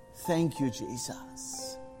 Thank you,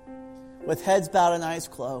 Jesus. With heads bowed and eyes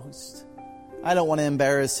closed, I don't want to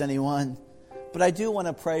embarrass anyone, but I do want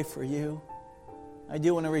to pray for you. I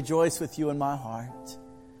do want to rejoice with you in my heart.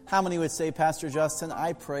 How many would say, Pastor Justin,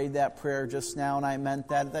 I prayed that prayer just now and I meant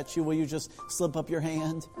that? That's you. Will you just slip up your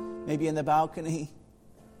hand? Maybe in the balcony.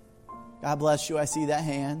 God bless you. I see that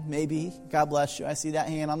hand. Maybe. God bless you. I see that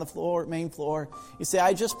hand on the floor, main floor. You say,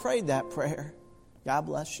 I just prayed that prayer. God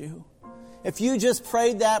bless you. If you just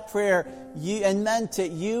prayed that prayer and meant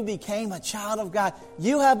it, you became a child of God.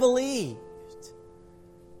 You have believed.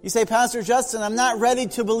 You say, Pastor Justin, I'm not ready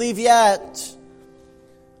to believe yet.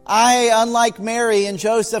 Unlike Mary and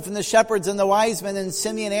Joseph and the shepherds and the wise men and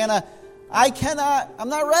Simeon and Anna, I'm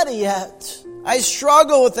not ready yet. I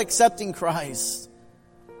struggle with accepting Christ.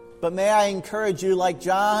 But may I encourage you, like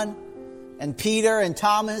John and Peter and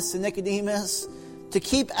Thomas and Nicodemus, to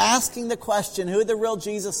keep asking the question who the real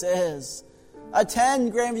Jesus is.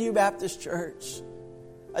 Attend Grandview Baptist Church.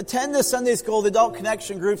 Attend the Sunday School, the Adult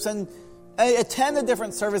Connection groups, and attend the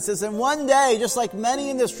different services. And one day, just like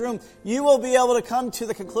many in this room, you will be able to come to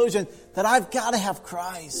the conclusion that I've got to have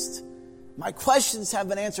Christ. My questions have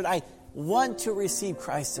been answered. I want to receive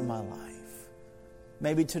Christ in my life.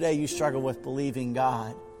 Maybe today you struggle with believing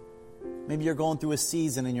God. Maybe you're going through a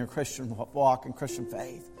season in your Christian walk and Christian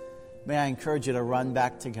faith. May I encourage you to run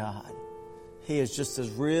back to God. He is just as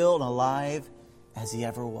real and alive as He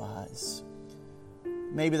ever was.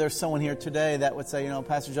 Maybe there's someone here today that would say,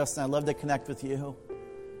 Pastor Justin, I'd love to connect with you.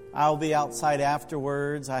 I'll be outside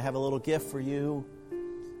afterwards. I have a little gift for you.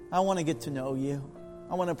 I want to get to know you.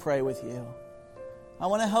 I want to pray with you. I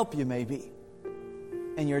want to help you maybe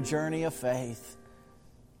in your journey of faith,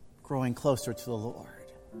 growing closer to the Lord.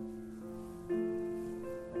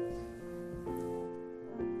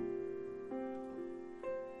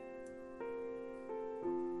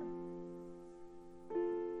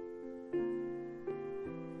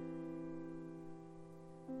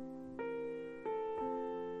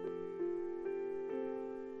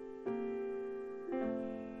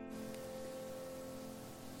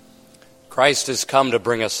 Christ has come to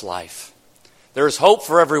bring us life. There is hope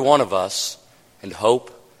for every one of us, and hope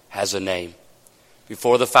has a name.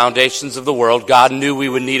 Before the foundations of the world, God knew we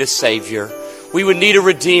would need a Savior. We would need a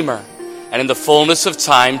Redeemer. And in the fullness of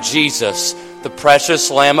time, Jesus, the precious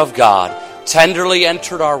Lamb of God, tenderly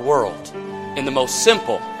entered our world in the most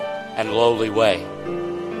simple and lowly way.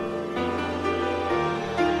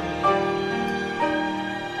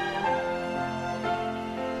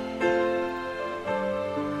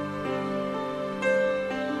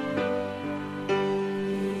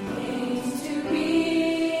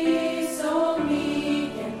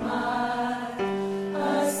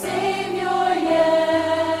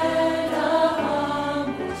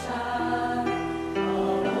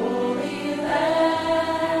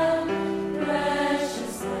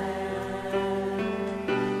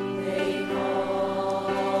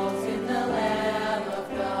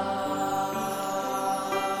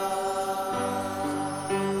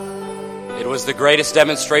 The greatest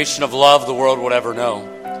demonstration of love the world would ever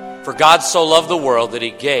know. For God so loved the world that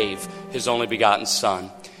He gave His only begotten Son.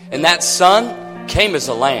 And that Son came as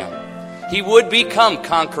a lamb. He would become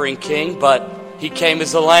conquering king, but He came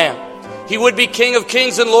as a lamb. He would be King of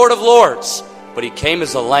kings and Lord of lords, but He came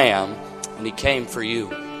as a lamb, and He came for you.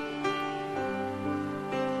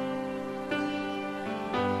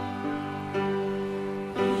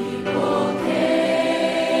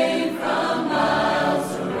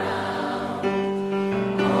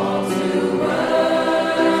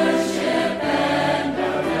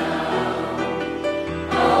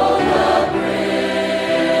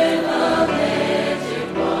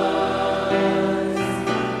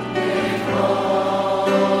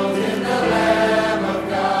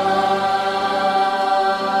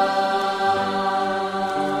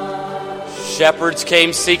 Shepherds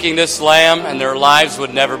came seeking this lamb, and their lives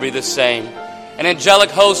would never be the same. An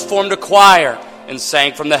angelic host formed a choir and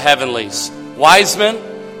sang from the heavenlies. Wise men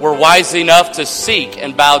were wise enough to seek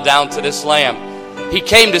and bow down to this lamb. He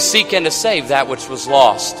came to seek and to save that which was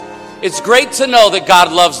lost. It's great to know that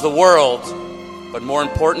God loves the world, but more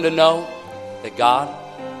important to know that God,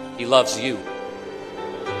 He loves you.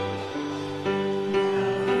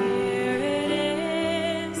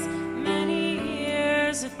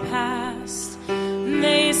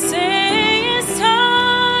 They say His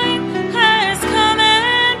time has come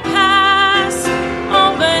and passed.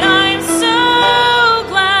 Oh, but I'm so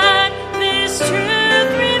glad this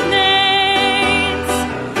truth remains,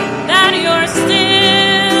 that you're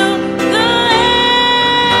still the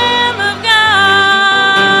Lamb of God.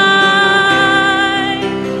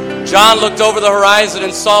 John looked over the horizon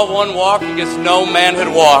and saw one walking as no man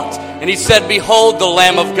had walked. And he said, "Behold the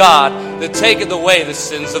Lamb of God that taketh away the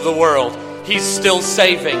sins of the world." He's still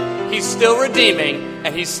saving, He's still redeeming,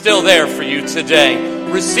 and He's still there for you today.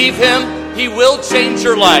 Receive Him. He will change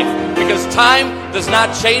your life, because time does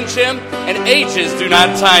not change Him and ages do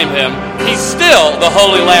not time Him. He's still the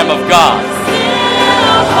Holy Lamb of God.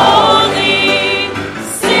 Still holy,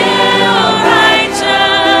 still righteous,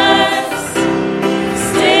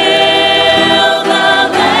 still the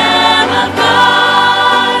Lamb of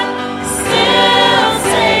God, still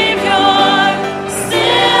Savior,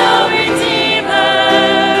 still Redeemer,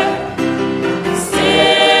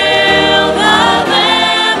 still the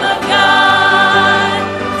Lamb of God,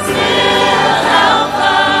 still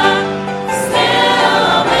Alpha, still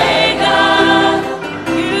Omega.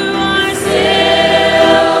 You are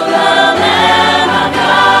still the Lamb of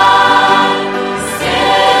God,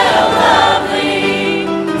 still lovely,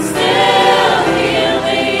 still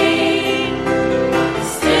healing,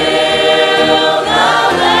 still the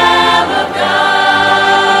Lamb of God.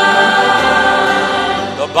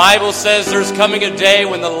 The Bible says there's coming a day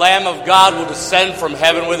when the Lamb of God will descend from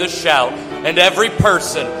heaven with a shout, and every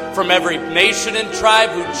person from every nation and tribe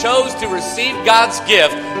who chose to receive God's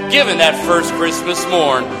gift, given that first Christmas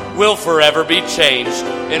morn, will forever be changed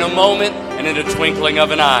in a moment and in a twinkling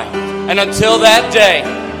of an eye. And until that day,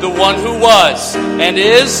 the one who was and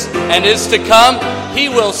is to come, He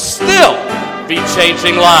will still be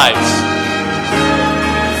changing lives.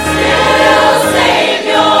 Still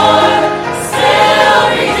Savior, still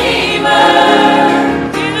Redeemer.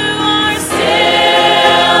 You are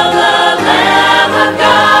still the Lamb of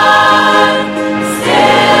God,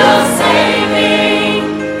 still saving,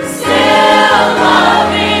 still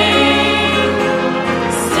loving,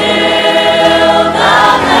 still the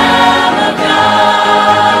Lamb of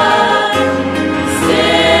God,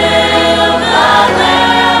 still the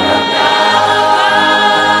Lamb of God.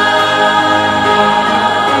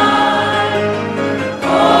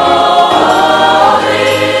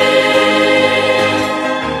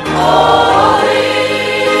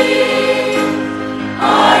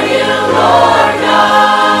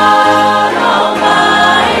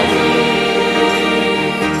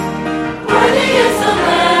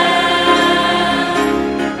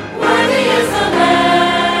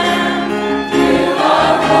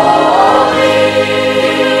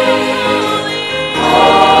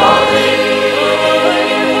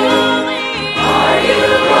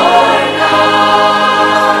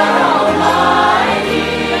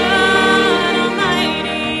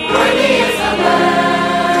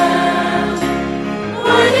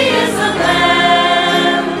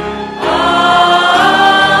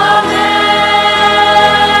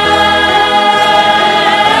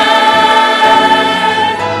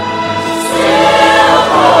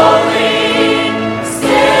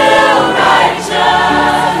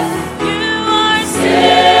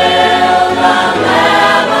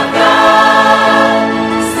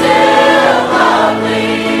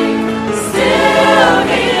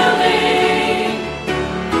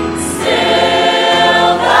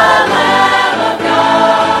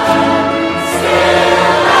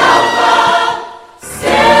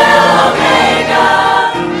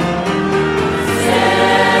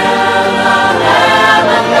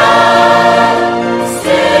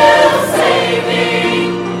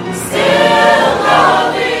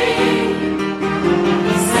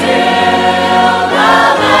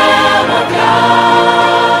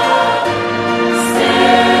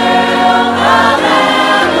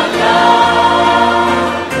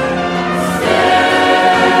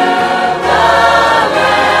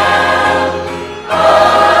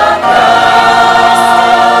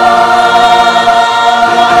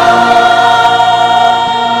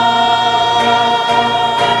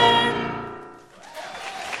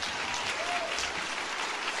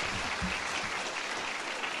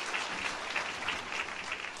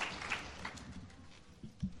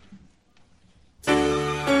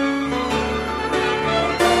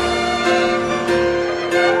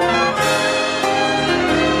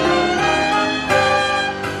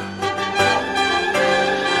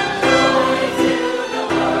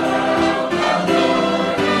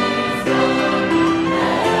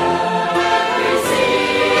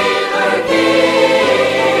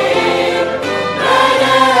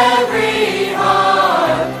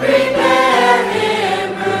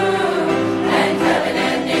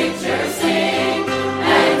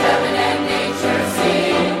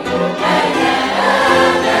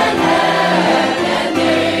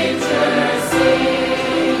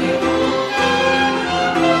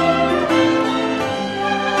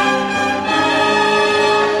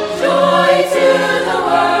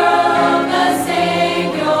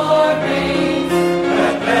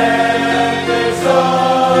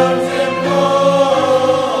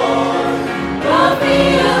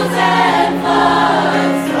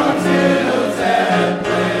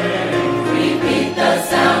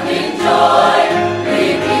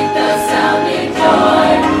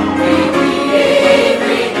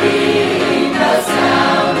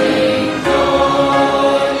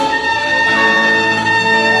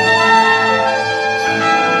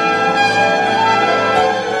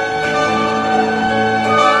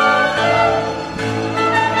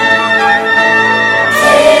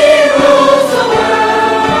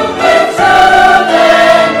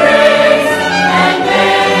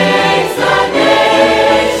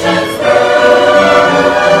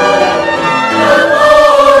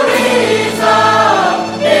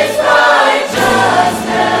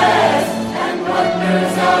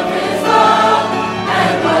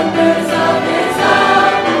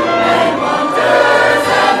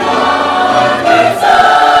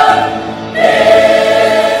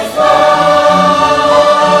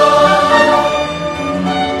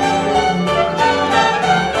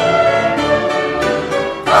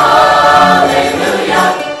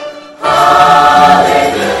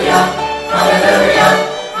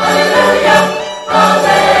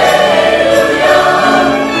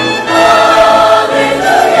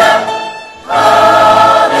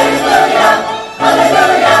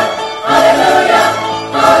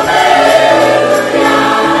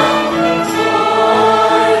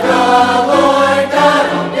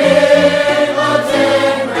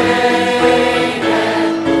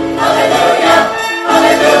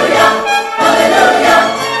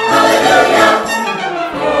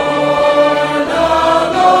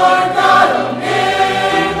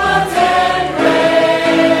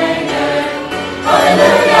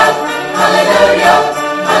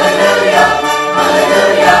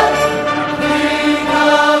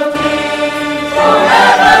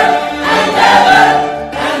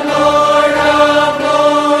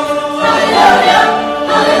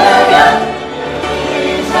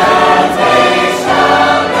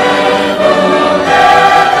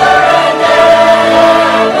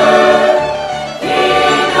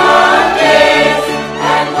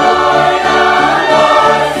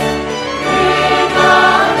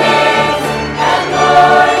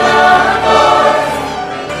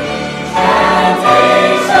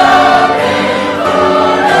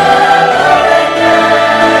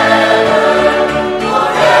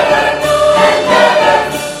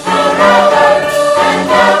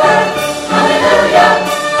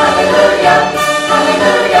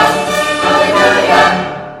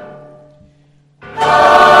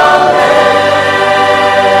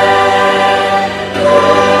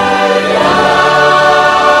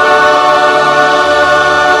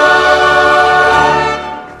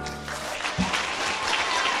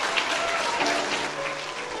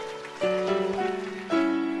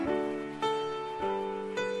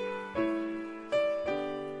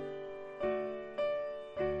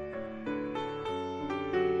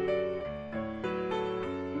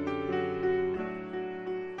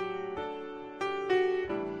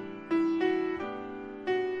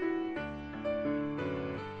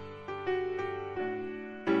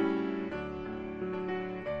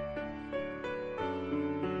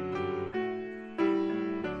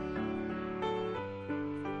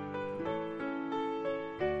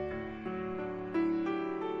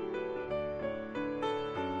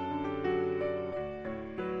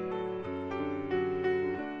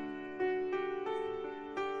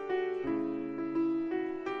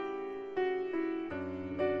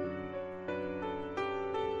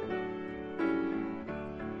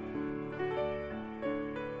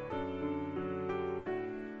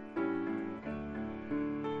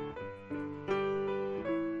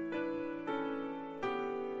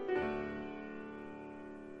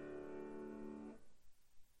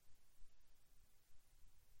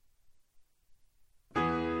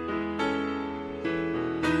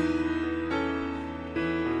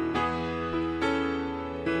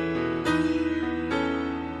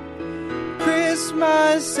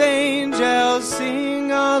 Christmas angels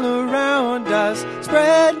sing all around us,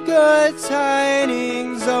 spread good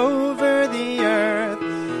tidings over the earth,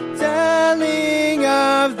 telling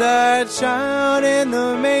of the child in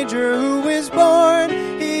the manger who is born.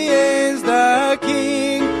 He is the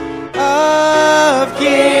King of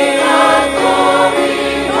Kings.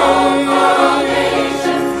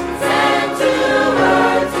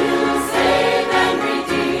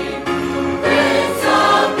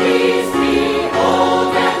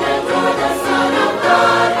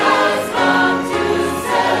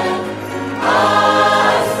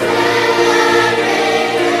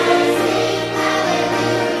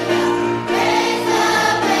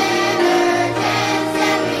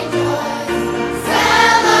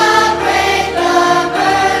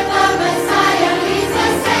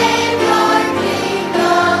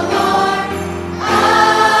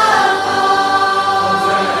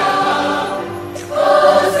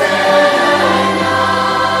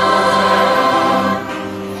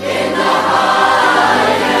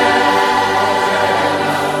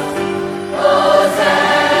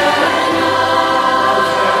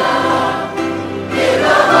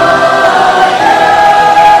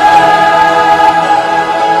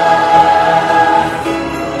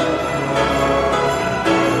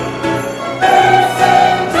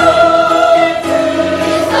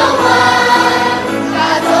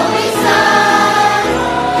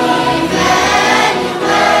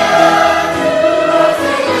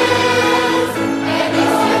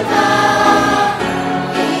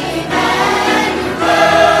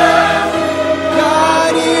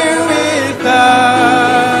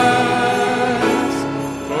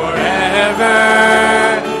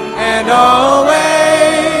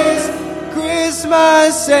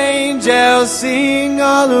 Angels sing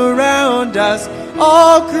all around us,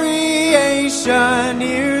 all creation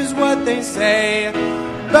hears what they say.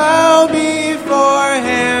 Bow before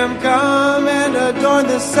Him, come and adore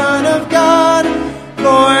the Son of God,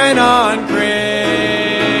 born on Christmas Day.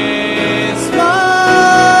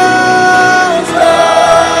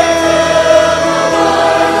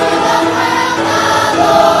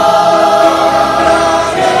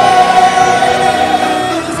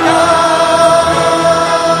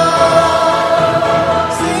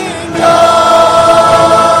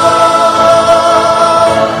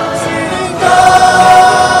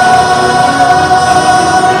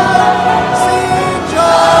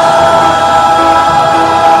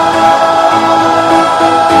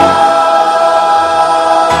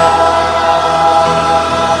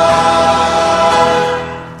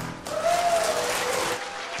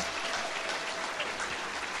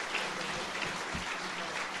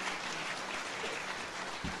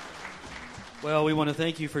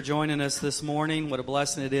 Thank you for joining us this morning. What a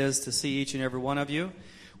blessing it is to see each and every one of you.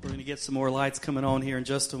 We're going to get some more lights coming on here in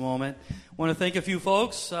just a moment. I want to thank a few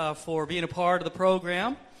folks for being a part of the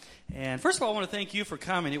program. And first of all, I want to thank you for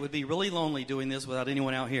coming. It would be really lonely doing this without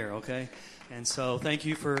anyone out here, okay? And so thank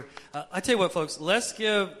you for, I tell you what, folks, let's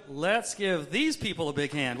give these people a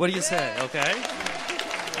big hand. What do you say, okay?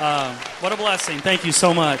 What a blessing. Thank you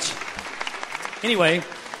so much. Anyway,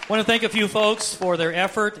 I want to thank a few folks for their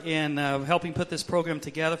effort in helping put this program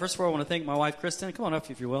together. First of all, I want to thank my wife, Kristen. Come on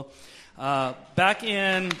up, if you will. Back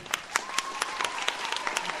in...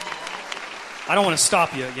 I don't want to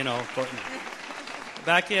stop you, but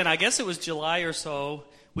back in, I guess it was July or so,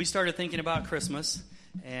 we started thinking about Christmas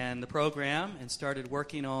and the program and started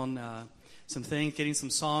working on some things, getting some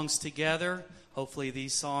songs together. Hopefully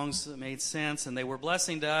these songs made sense, and they were a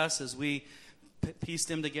blessing to us as we pieced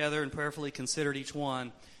them together and prayerfully considered each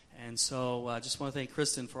one. And so I just want to thank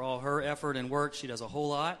Kristen for all her effort and work. She does a whole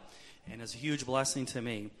lot, and it's a huge blessing to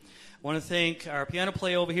me. I want to thank our piano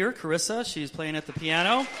player over here, Carissa. She's playing at the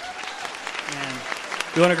piano and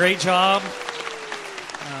doing a great job.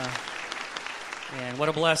 And what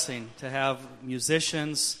a blessing to have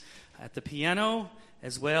musicians at the piano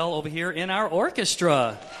as well over here in our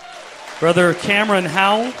orchestra. Brother Cameron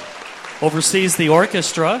Howell oversees the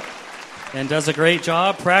orchestra and does a great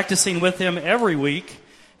job practicing with him every week.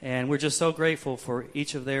 And we're just so grateful for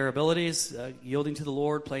each of their abilities, yielding to the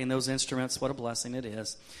Lord, playing those instruments. What a blessing it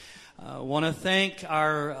is. I want to thank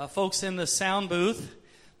our folks in the sound booth.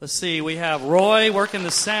 Let's see, we have Roy working the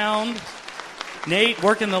sound, Nate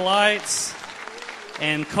working the lights,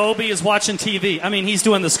 and Kobe is watching TV. I mean, he's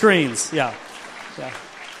doing the screens. Yeah.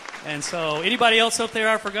 And so, anybody else up there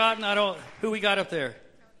I've forgotten? Who we got up there?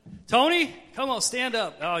 Tony? Come on, stand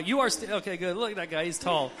up. Oh, you are okay, good. Look at that guy. He's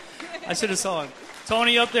tall. I should have saw him.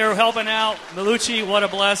 Tony up there helping out. Malucci, what a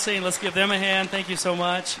blessing. Let's give them a hand. Thank you so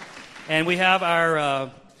much. And we have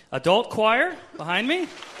our adult choir behind me.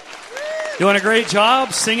 Doing a great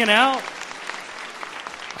job singing out.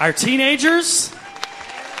 Our teenagers.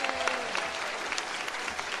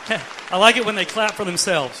 I like it when they clap for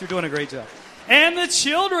themselves. You're doing a great job. And the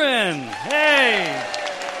children. Hey,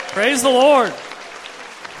 praise the Lord.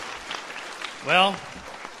 Well,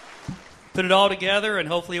 put it all together, and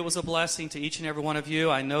hopefully it was a blessing to each and every one of you.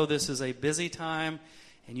 I know this is a busy time,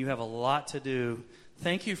 and you have a lot to do.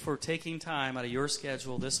 Thank you for taking time out of your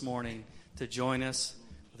schedule this morning to join us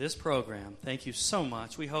for this program. Thank you so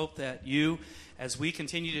much. We hope that you, as we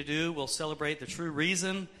continue to do, will celebrate the true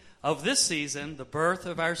reason of this season, the birth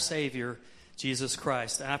of our Savior, Jesus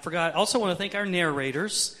Christ. And I also want to thank our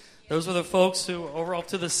narrators. Those are the folks who are over off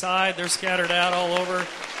to the side. They're scattered out all over.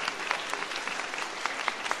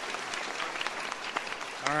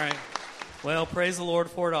 All right. Well, praise the Lord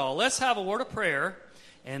for it all. Let's have a word of prayer,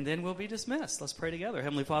 and then we'll be dismissed. Let's pray together.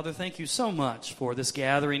 Heavenly Father, thank you so much for this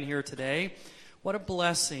gathering here today. What a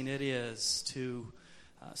blessing it is to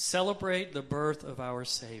celebrate the birth of our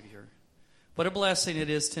Savior. What a blessing it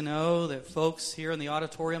is to know that folks here in the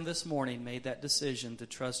auditorium this morning made that decision to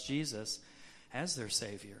trust Jesus as their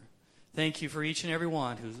Savior. Thank you for each and every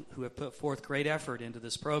one who have put forth great effort into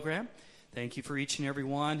this program. Thank you for each and every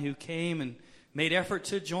one who came and made effort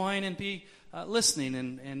to join and be listening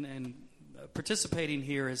and participating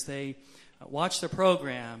here as they watch the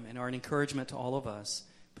program and are an encouragement to all of us.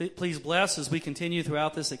 Please bless as we continue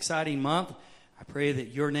throughout this exciting month. I pray that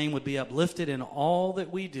your name would be uplifted in all that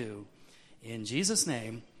we do. In Jesus'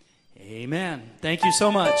 name, amen. Thank you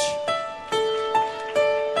so much.